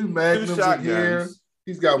got 2 magnums in here.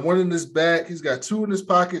 He's got 1 in his back. He's got 2 in his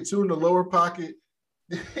pocket, 2 in the lower pocket.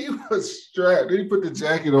 He was strapped. Then he put the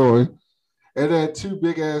jacket on, and then 2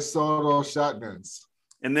 big ass sawed-off shotguns.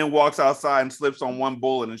 And then walks outside and slips on 1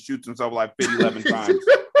 bullet and shoots himself like 11 times.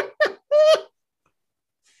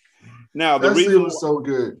 Now, the reason was so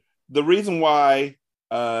good. The reason why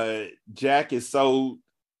Jack is so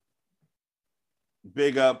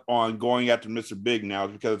big up on going after Mr. Big now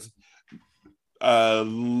is because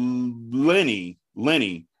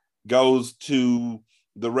Lenny goes to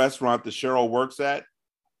the restaurant that Cheryl works at,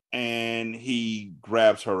 and he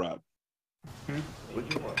grabs her up. What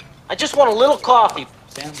do you want? I just want a little coffee,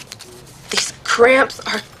 Sam. These cramps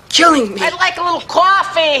are killing me. I'd like a little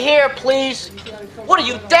coffee here, please. What are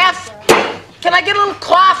you, deaf? Can I get a little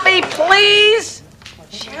coffee, please?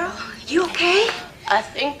 Cheryl, you okay? I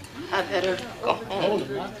think I better go home.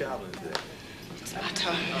 It's my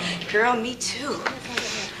time. Girl, me too.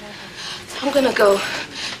 I'm gonna go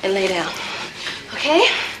and lay down. Okay?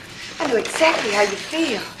 I know exactly how you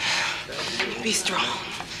feel. Be strong.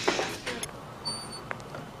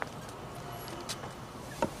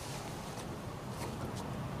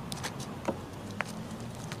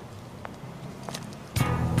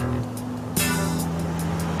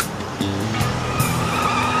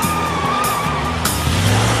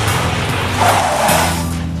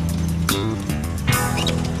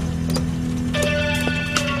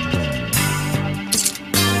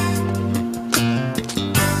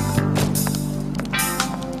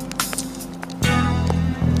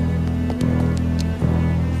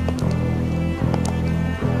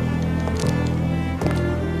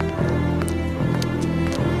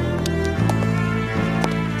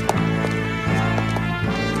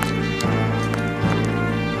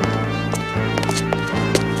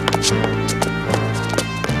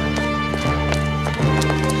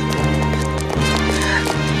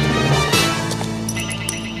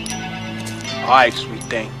 All right, sweet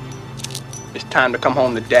thing. It's time to come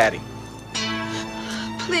home to Daddy.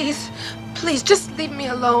 Please, just leave me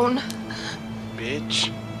alone. Bitch,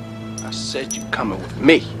 I said you coming with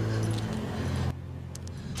me.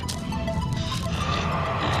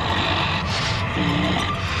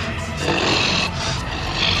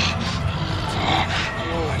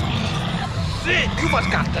 Shit, you must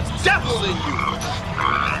got the devil in you.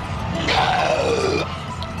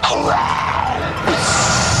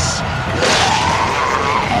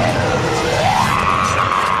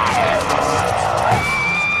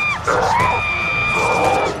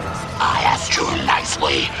 I asked you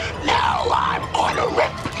nicely. Now I'm gonna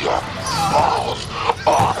rip your balls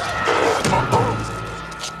off.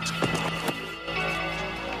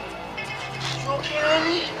 You okay,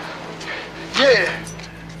 Annie? Yeah.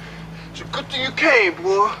 It's a good thing you came,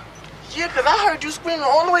 boy. Yeah, 'cause I heard you screaming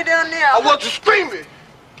all the way down there. I wasn't screaming.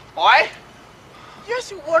 All right?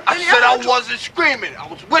 Yes, you were. I said I wasn't screaming. I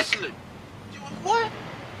was whistling. You was what?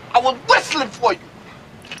 I was whistling for you.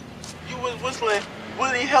 You was whistling.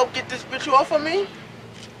 Will he help get this bitch off of me?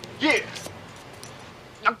 Yeah.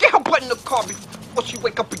 Now get her butt in the car before she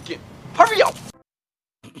wake up again. Hurry up.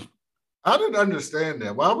 I didn't understand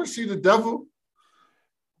that. Why was she the devil?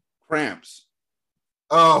 Cramps.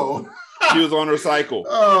 Oh. She was on her cycle.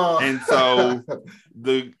 Oh. And so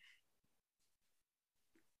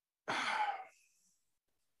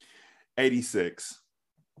 86.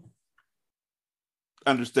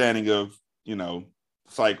 Understanding of,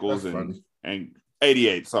 cycles and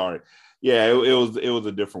 88, sorry. Yeah, it was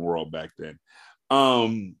a different world back then.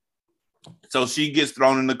 So she gets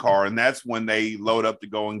thrown in the car, and that's when they load up to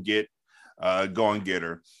go and get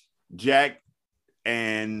her. Jack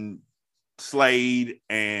and Slade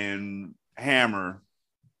and Hammer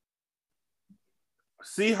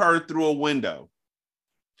see her through a window.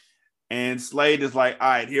 And Slade is like, all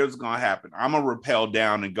right, here's what's going to happen. I'm going to rappel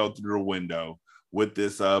down and go through the window with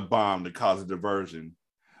this bomb to cause a diversion.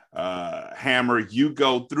 Hammer, you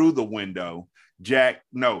go through the window. Jack,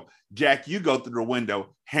 you go through the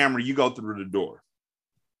window. Hammer, you go through the door.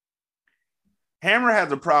 Hammer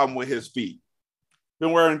has a problem with his feet.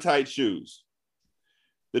 Been wearing tight shoes.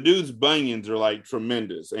 The dude's bunions are like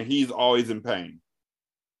tremendous, and he's always in pain.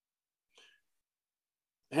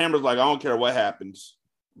 Hammer's like, I don't care what happens,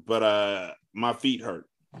 but my feet hurt.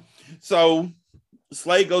 So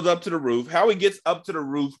Slade goes up to the roof. How he gets up to the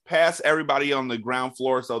roof past everybody on the ground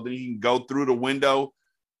floor so that he can go through the window,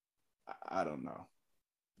 I don't know.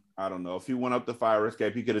 If he went up the fire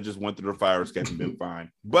escape, he could have just went through the fire escape and been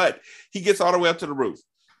fine. But he gets all the way up to the roof.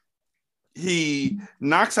 He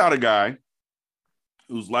knocks out a guy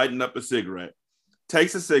who's lighting up a cigarette,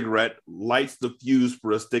 takes a cigarette, lights the fuse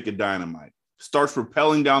for a stick of dynamite, starts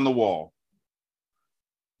rappelling down the wall.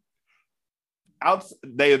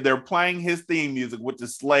 They're playing his theme music, which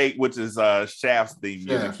is Shaft's theme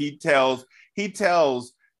music. Yeah. He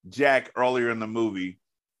tells Jack earlier in the movie,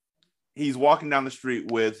 he's walking down the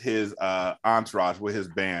street with his entourage, with his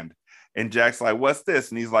band. And Jack's like, what's this?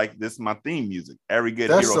 And he's like, this is my theme music. Every good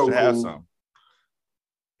hero should have some.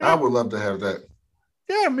 I would love to have that.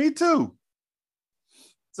 Yeah, me too.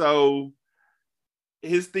 So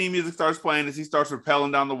his theme music starts playing as he starts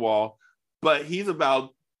rappelling down the wall, but he's about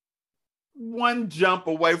one jump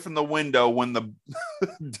away from the window when the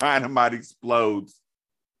dynamite explodes.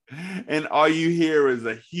 And all you hear is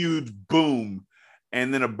a huge boom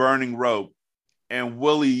and then a burning rope. And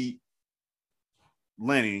Willie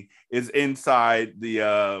Lenny is inside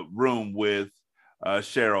the room with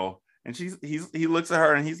Cheryl. And he looks at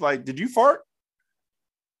her and he's like, did you fart?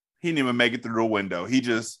 He didn't even make it through the window.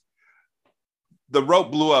 The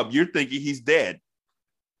rope blew up. You're thinking he's dead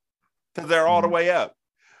because they're all the way up.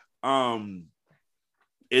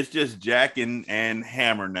 It's just Jack and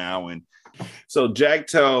Hammer now. And so Jack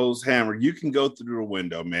tells Hammer, you can go through the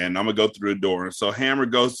window, man. I'm going to go through the door. And so Hammer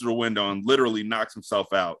goes through the window and literally knocks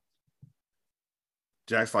himself out.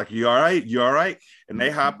 Jack's like, you all right? You all right? And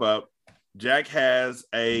they hop up. Jack has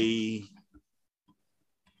a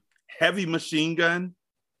heavy machine gun.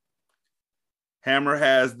 Hammer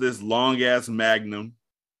has this long-ass Magnum.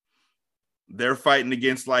 They're fighting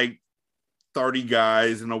against like 30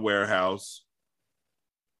 guys in a warehouse.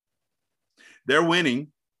 They're winning.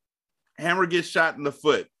 Hammer gets shot in the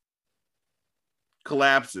foot.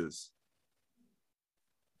 Collapses.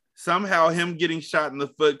 Somehow him getting shot in the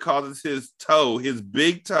foot causes his toe, his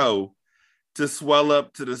big toe, to swell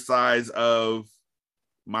up to the size of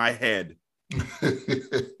my head.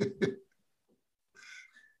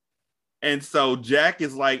 And so Jack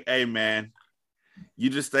is like, hey, man,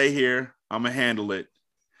 you just stay here. I'm going to handle it.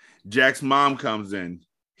 Jack's mom comes in.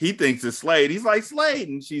 He thinks it's Slade. He's like, Slade.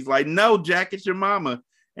 And she's like, no, Jack, it's your mama.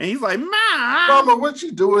 And he's like, Mama, what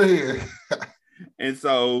you doing here? And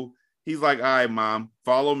so he's like, all right, Mom,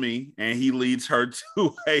 follow me. And he leads her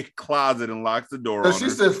to a closet and locks the door on her.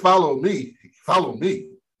 She said, follow me. Follow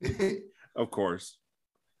me. Of course.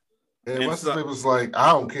 And what's his name was like,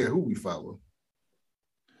 I don't care who we follow.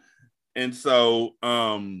 And so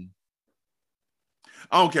I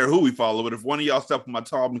don't care who we follow, but if one of y'all step on my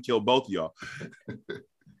toe, I'm gonna kill both of y'all.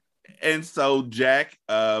 And so Jack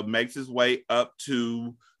makes his way up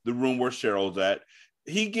to the room where Cheryl's at.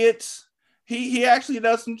 He actually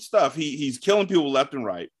does some stuff. He's killing people left and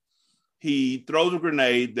right. He throws a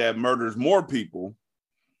grenade that murders more people.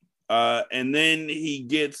 And then he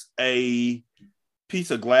gets a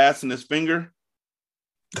piece of glass in his finger.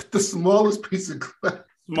 The smallest piece of glass.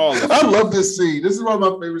 Smallest. I love this scene. This is one of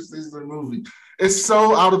my favorite scenes in the movie. It's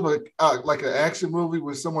so out of like an action movie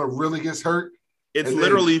where someone really gets hurt. It's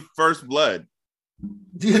literally First Blood.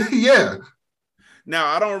 Yeah. Now,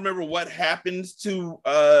 I don't remember what happens to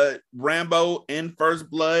Rambo in First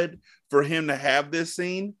Blood for him to have this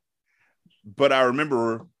scene, but I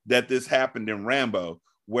remember that this happened in Rambo,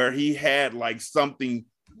 where he had like something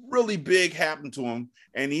really big happen to him,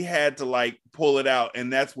 and he had to like pull it out,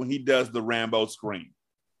 and that's when he does the Rambo scream.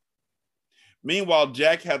 Meanwhile,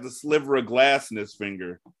 Jack has a sliver of glass in his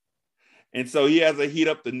finger, and so he has to heat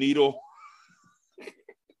up the needle.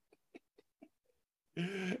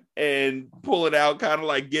 and pull it out, kind of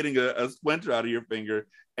like getting a splinter out of your finger.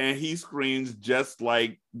 And he screams just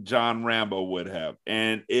like John Rambo would have.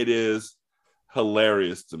 And it is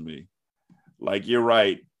hilarious to me. Like, you're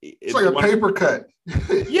right. It's like a paper cut.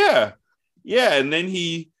 Yeah. Yeah. And then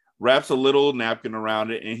he wraps a little napkin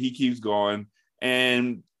around it and he keeps going.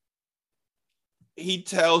 And he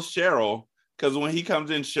tells Cheryl, because when he comes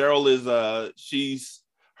in, Cheryl is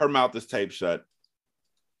her mouth is taped shut.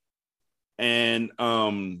 And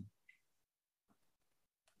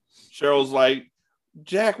Cheryl's like,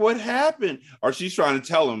 Jack, what happened? Or she's trying to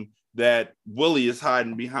tell him that Willie is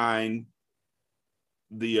hiding behind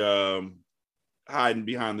the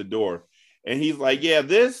door. And he's like, it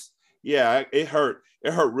hurt.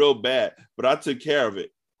 It hurt real bad, but I took care of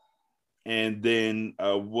it. And then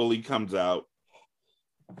Willie comes out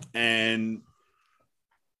and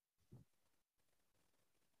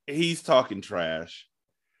he's talking trash.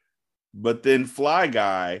 But then Fly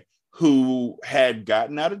Guy, who had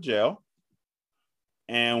gotten out of jail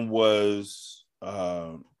and was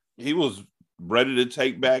ready to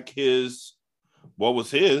take back what was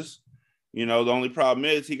his. The only problem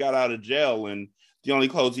is he got out of jail and the only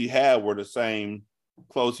clothes he had were the same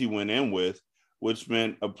clothes he went in with, which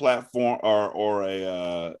meant a platform or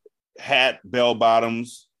a hat, bell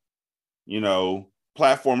bottoms,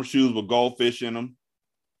 platform shoes with goldfish in them.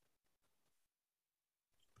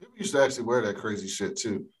 People used to actually wear that crazy shit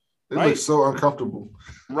too. It looks so uncomfortable.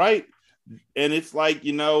 Right. And it's like,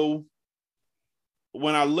 when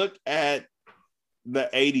I look at the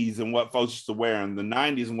 80s and what folks used to wear and the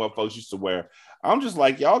 90s and what folks used to wear, I'm just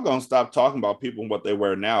like, y'all gonna stop talking about people and what they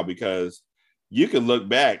wear now, because you can look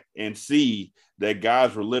back and see that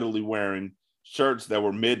guys were literally wearing shirts that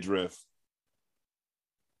were midriff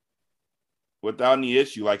without any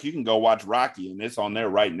issue. Like, you can go watch Rocky and it's on there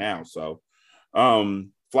right now. So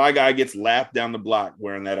Fly Guy gets laughed down the block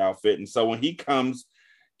wearing that outfit. And so when he comes,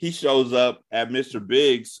 he shows up at Mr.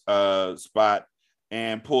 Big's spot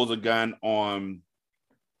and pulls a gun on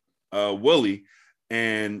Willie,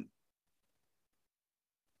 and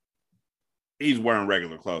he's wearing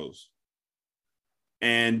regular clothes.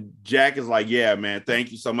 And Jack is like, yeah, man,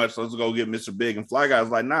 thank you so much. Let's go get Mr. Big. And Fly Guy's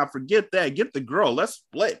like, nah, forget that. Get the girl. Let's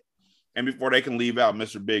split. And before they can leave out,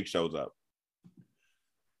 Mr. Big shows up.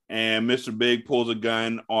 And Mr. Big pulls a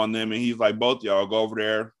gun on them, and he's like, both y'all go over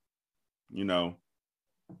there,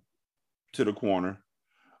 to the corner.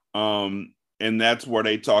 And that's where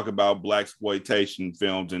they talk about blaxploitation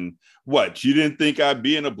films and what, you didn't think I'd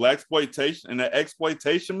be in a an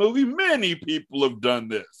exploitation movie? Many people have done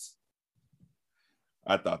this.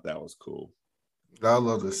 I thought that was cool. I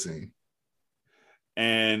love this scene.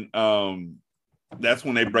 And that's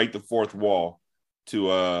when they break the fourth wall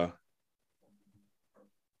to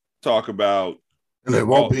talk about. And there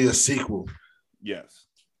won't be a sequel. Yes.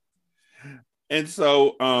 And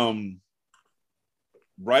so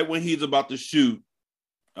right when he's about to shoot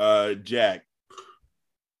Jack,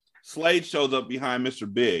 Slade shows up behind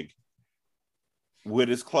Mr. Big with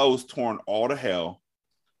his clothes torn all to hell,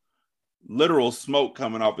 literal smoke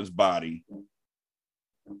coming off his body.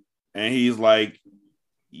 And he's like,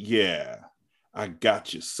 yeah, I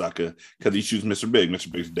got you, sucker. Because he shoots Mr. Big.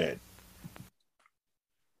 Mr. Big's dead.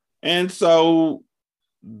 And so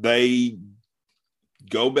they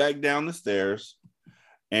go back down the stairs,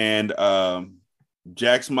 and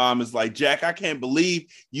Jack's mom is like, Jack, I can't believe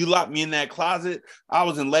you locked me in that closet. I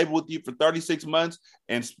was in labor with you for 36 months.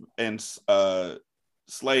 And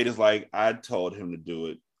Slade is like, I told him to do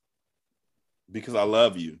it because I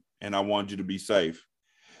love you and I want you to be safe.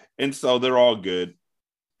 And so they're all good.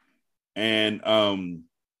 And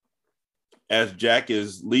as Jack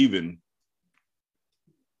is leaving,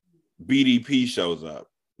 BDP shows up,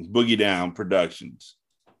 Boogie Down Productions.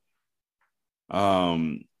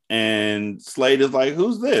 And Slade is like,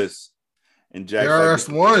 who's this? And Jack's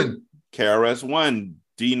KRS-One. Like, KRS-One,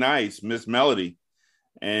 D Nice, Miss Melody.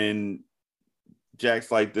 And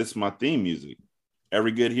Jack's like, this is my theme music.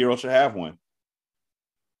 Every good hero should have one.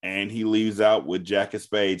 And he leaves out with Jack of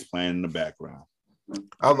Spades playing in the background.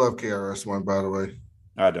 I love KRS-One, by the way.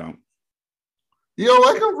 I don't. You don't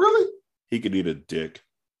like him, really? He could eat a dick.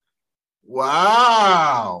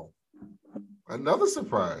 Wow. Another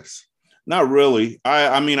surprise. Not really.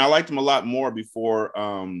 I mean, I liked him a lot more before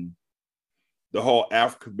the whole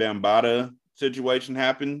Africa Bambaataa situation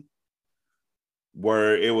happened,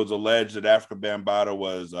 where it was alleged that Africa Bambaataa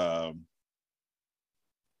was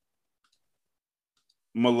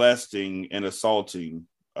molesting and assaulting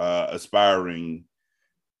aspiring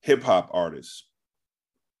hip-hop artists.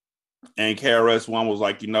 And KRS-One was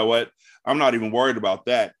like, you know what? I'm not even worried about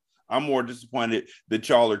that. I'm more disappointed that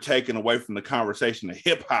y'all are taking away from the conversation of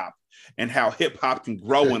hip hop and how hip hop can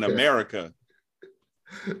grow in America.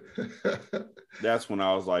 That's when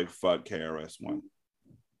I was like, fuck KRS-One.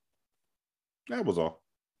 That was all.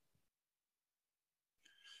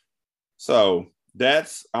 So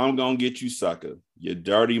that's I'm gonna get you, sucker. You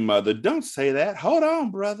dirty mother. Don't say that. Hold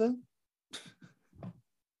on, brother.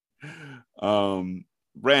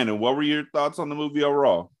 Brandon, what were your thoughts on the movie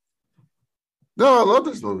overall? No, I love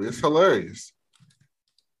this movie. It's hilarious.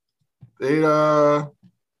 They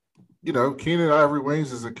Keenan Ivory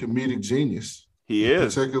Wayans is a comedic genius. He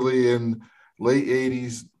is. Particularly in late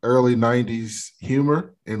 80s, early 90s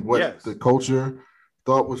humor and what the culture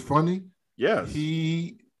thought was funny. Yes.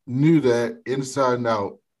 He knew that inside and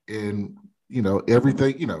out. And,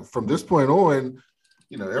 everything, from this point on,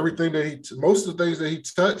 everything that most of the things that he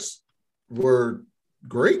touched were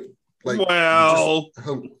great. Like,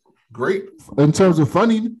 great. In terms of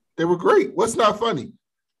funny, they were great. What's not funny?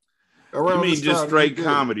 You mean just straight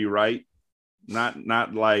comedy, right?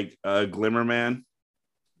 Not like Glimmer Man?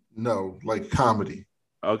 No, like comedy.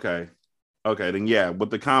 Okay, then yeah. With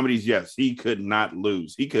the comedies, yes, he could not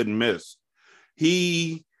lose. He couldn't miss.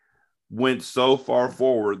 He went so far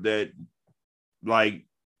forward that, like,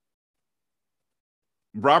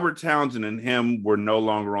 Robert Townsend and him were no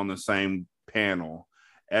longer on the same panel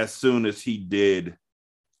as soon as he did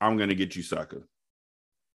I'm Gonna Get You, Sucker.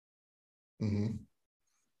 Mm-hmm.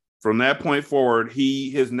 From that point forward,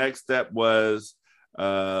 his next step was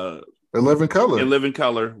In Living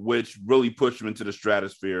Color, which really pushed him into the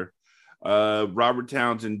stratosphere. Robert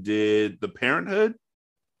Townsend did The Parenthood.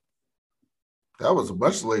 That was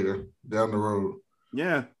much later down the road.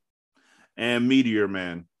 Yeah. And Meteor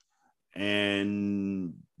Man.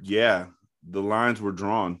 And yeah, the lines were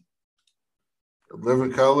drawn.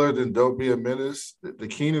 Living Color, then Don't Be a Menace. The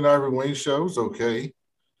Keenan Ivory Wayans show was okay.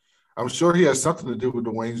 I'm sure he has something to do with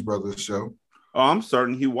the Wayans Brothers show. Oh, I'm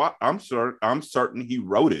certain he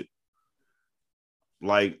wrote it.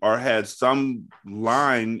 Like, or had some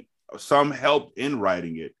help in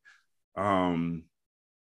writing it.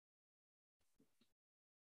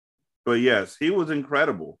 But yes, he was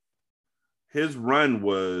incredible. His run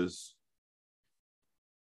was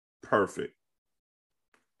perfect.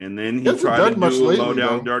 And then he tried to do Low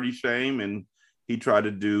Down Dirty Shame, and he tried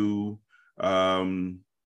to do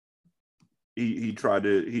he tried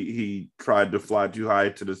to fly too high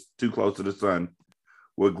too close to the sun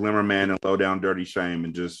with Glimmer Man and Low Down Dirty Shame,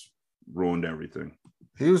 and just ruined everything.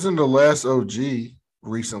 He was in The Last OG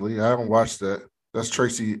recently. I haven't watched that. That's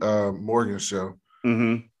Tracy Morgan's show.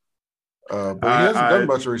 Mm-hmm. But he hasn't done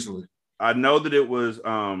much recently. I know that it was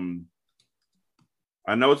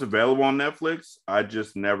I know it's available on Netflix. I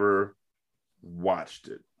just never watched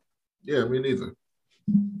it. Yeah, me neither.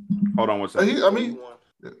 Hold on one second.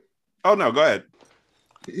 Oh, no, go ahead.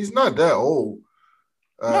 He's not that old.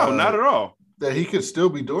 No, not at all. That he could still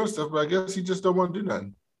be doing stuff, but I guess he just don't want to do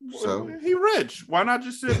nothing. So he rich. Why not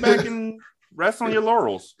just sit back and rest on your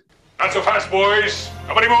laurels? Not so fast, boys.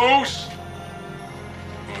 Nobody moves.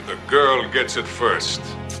 Well, the girl gets it first.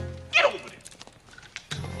 Get over there.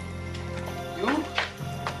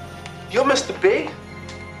 You're Mr. Big?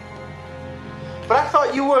 But I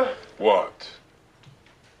thought you were... What?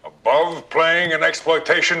 Above playing an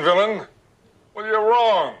exploitation villain? Well, you're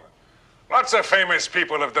wrong. Lots of famous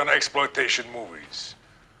people have done exploitation movies.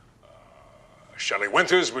 Shelley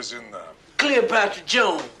Winters was in Cleopatra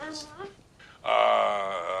Jones.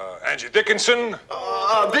 Angie Dickinson.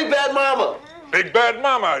 Big Bad Mama. Big Bad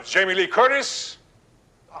Mama. Jamie Lee Curtis.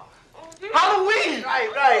 Halloween.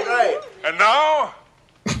 Right. And now,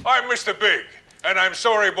 I'm Mr. Big. And I'm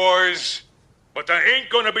sorry, boys, but there ain't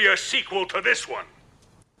gonna be a sequel to this one.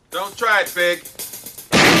 Don't try it, Big.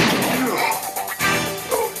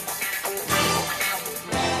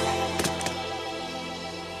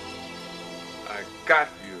 I got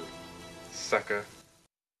you, sucker.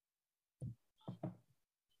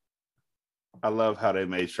 I love how they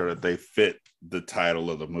made sure that they fit the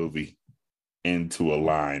title of the movie into a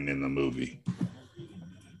line in the movie.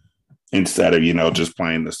 Instead of, just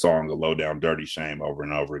playing the song of Low Down Dirty Shame over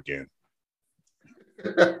and over again.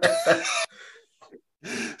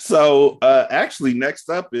 So, actually, next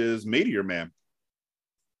up is Meteor Man.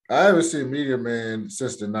 I haven't seen Meteor Man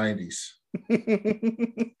since the 90s.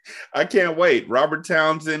 I can't wait. Robert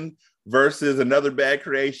Townsend versus Another Bad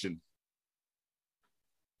Creation.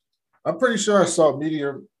 I'm pretty sure I saw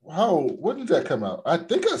Meteor. When did that come out? I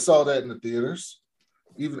think I saw that in the theaters,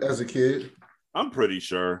 even as a kid. I'm pretty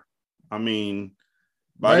sure. I mean,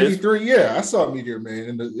 93. Yeah, I saw Meteor Man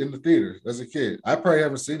in the theater as a kid. I probably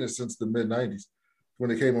haven't seen it since the mid 90s when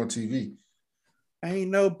it came on TV.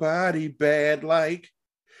 Ain't nobody bad like.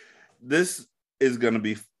 This is going to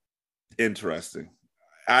be interesting.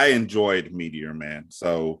 I enjoyed Meteor Man,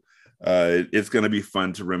 so it's going to be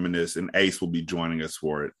fun to reminisce, and Ace will be joining us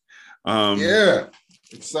for it. Yeah,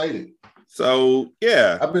 excited. So,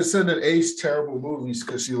 yeah. I've been sending Ace terrible movies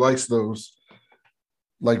because she likes those,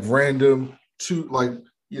 like random,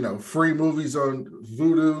 free movies on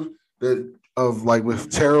Vudu that of like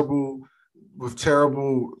with terrible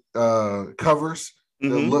covers that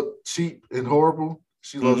look cheap and horrible.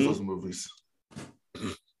 She loves those movies.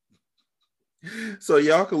 So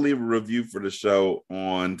y'all can leave a review for the show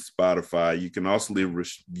on Spotify. You can also leave a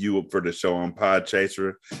review for the show on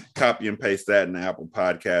Podchaser. Copy and paste that in the Apple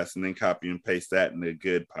Podcasts, and then copy and paste that in the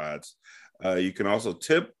Good Pods. You can also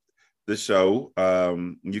tip the show.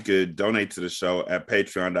 You could donate to the show at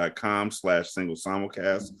patreon.com/single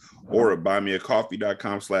simulcast or at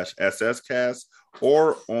buymeacoffee.com/sscast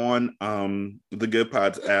or on the Good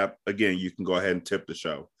Pods app. Again, you can go ahead and tip the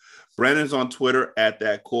show. Brandon's on Twitter at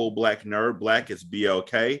that cool black nerd. Black is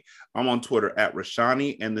BLK. I'm on Twitter at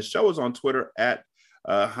Rashani, and the show is on Twitter at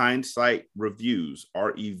Hindsight Reviews,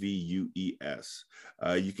 REVUES.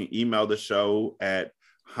 You can email the show at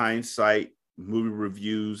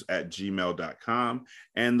hindsightmoviereviews@gmail.com,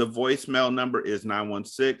 and the voicemail number is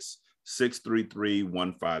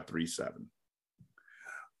 916-633-1537.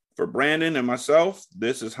 For Brandon and myself,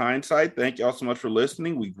 this is Hindsight. Thank y'all so much for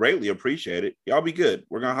listening. We greatly appreciate it. Y'all be good.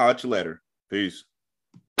 We're going to holler at you later. Peace.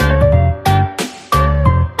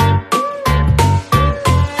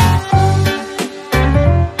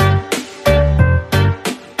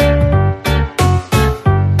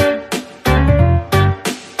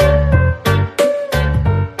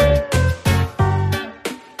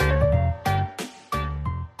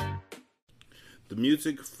 The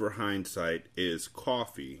music for Hindsight is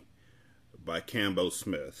Coffee by Cambo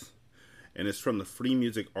Smith, and it's from the Free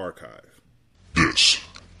Music Archive. This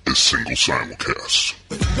is Single Simulcast.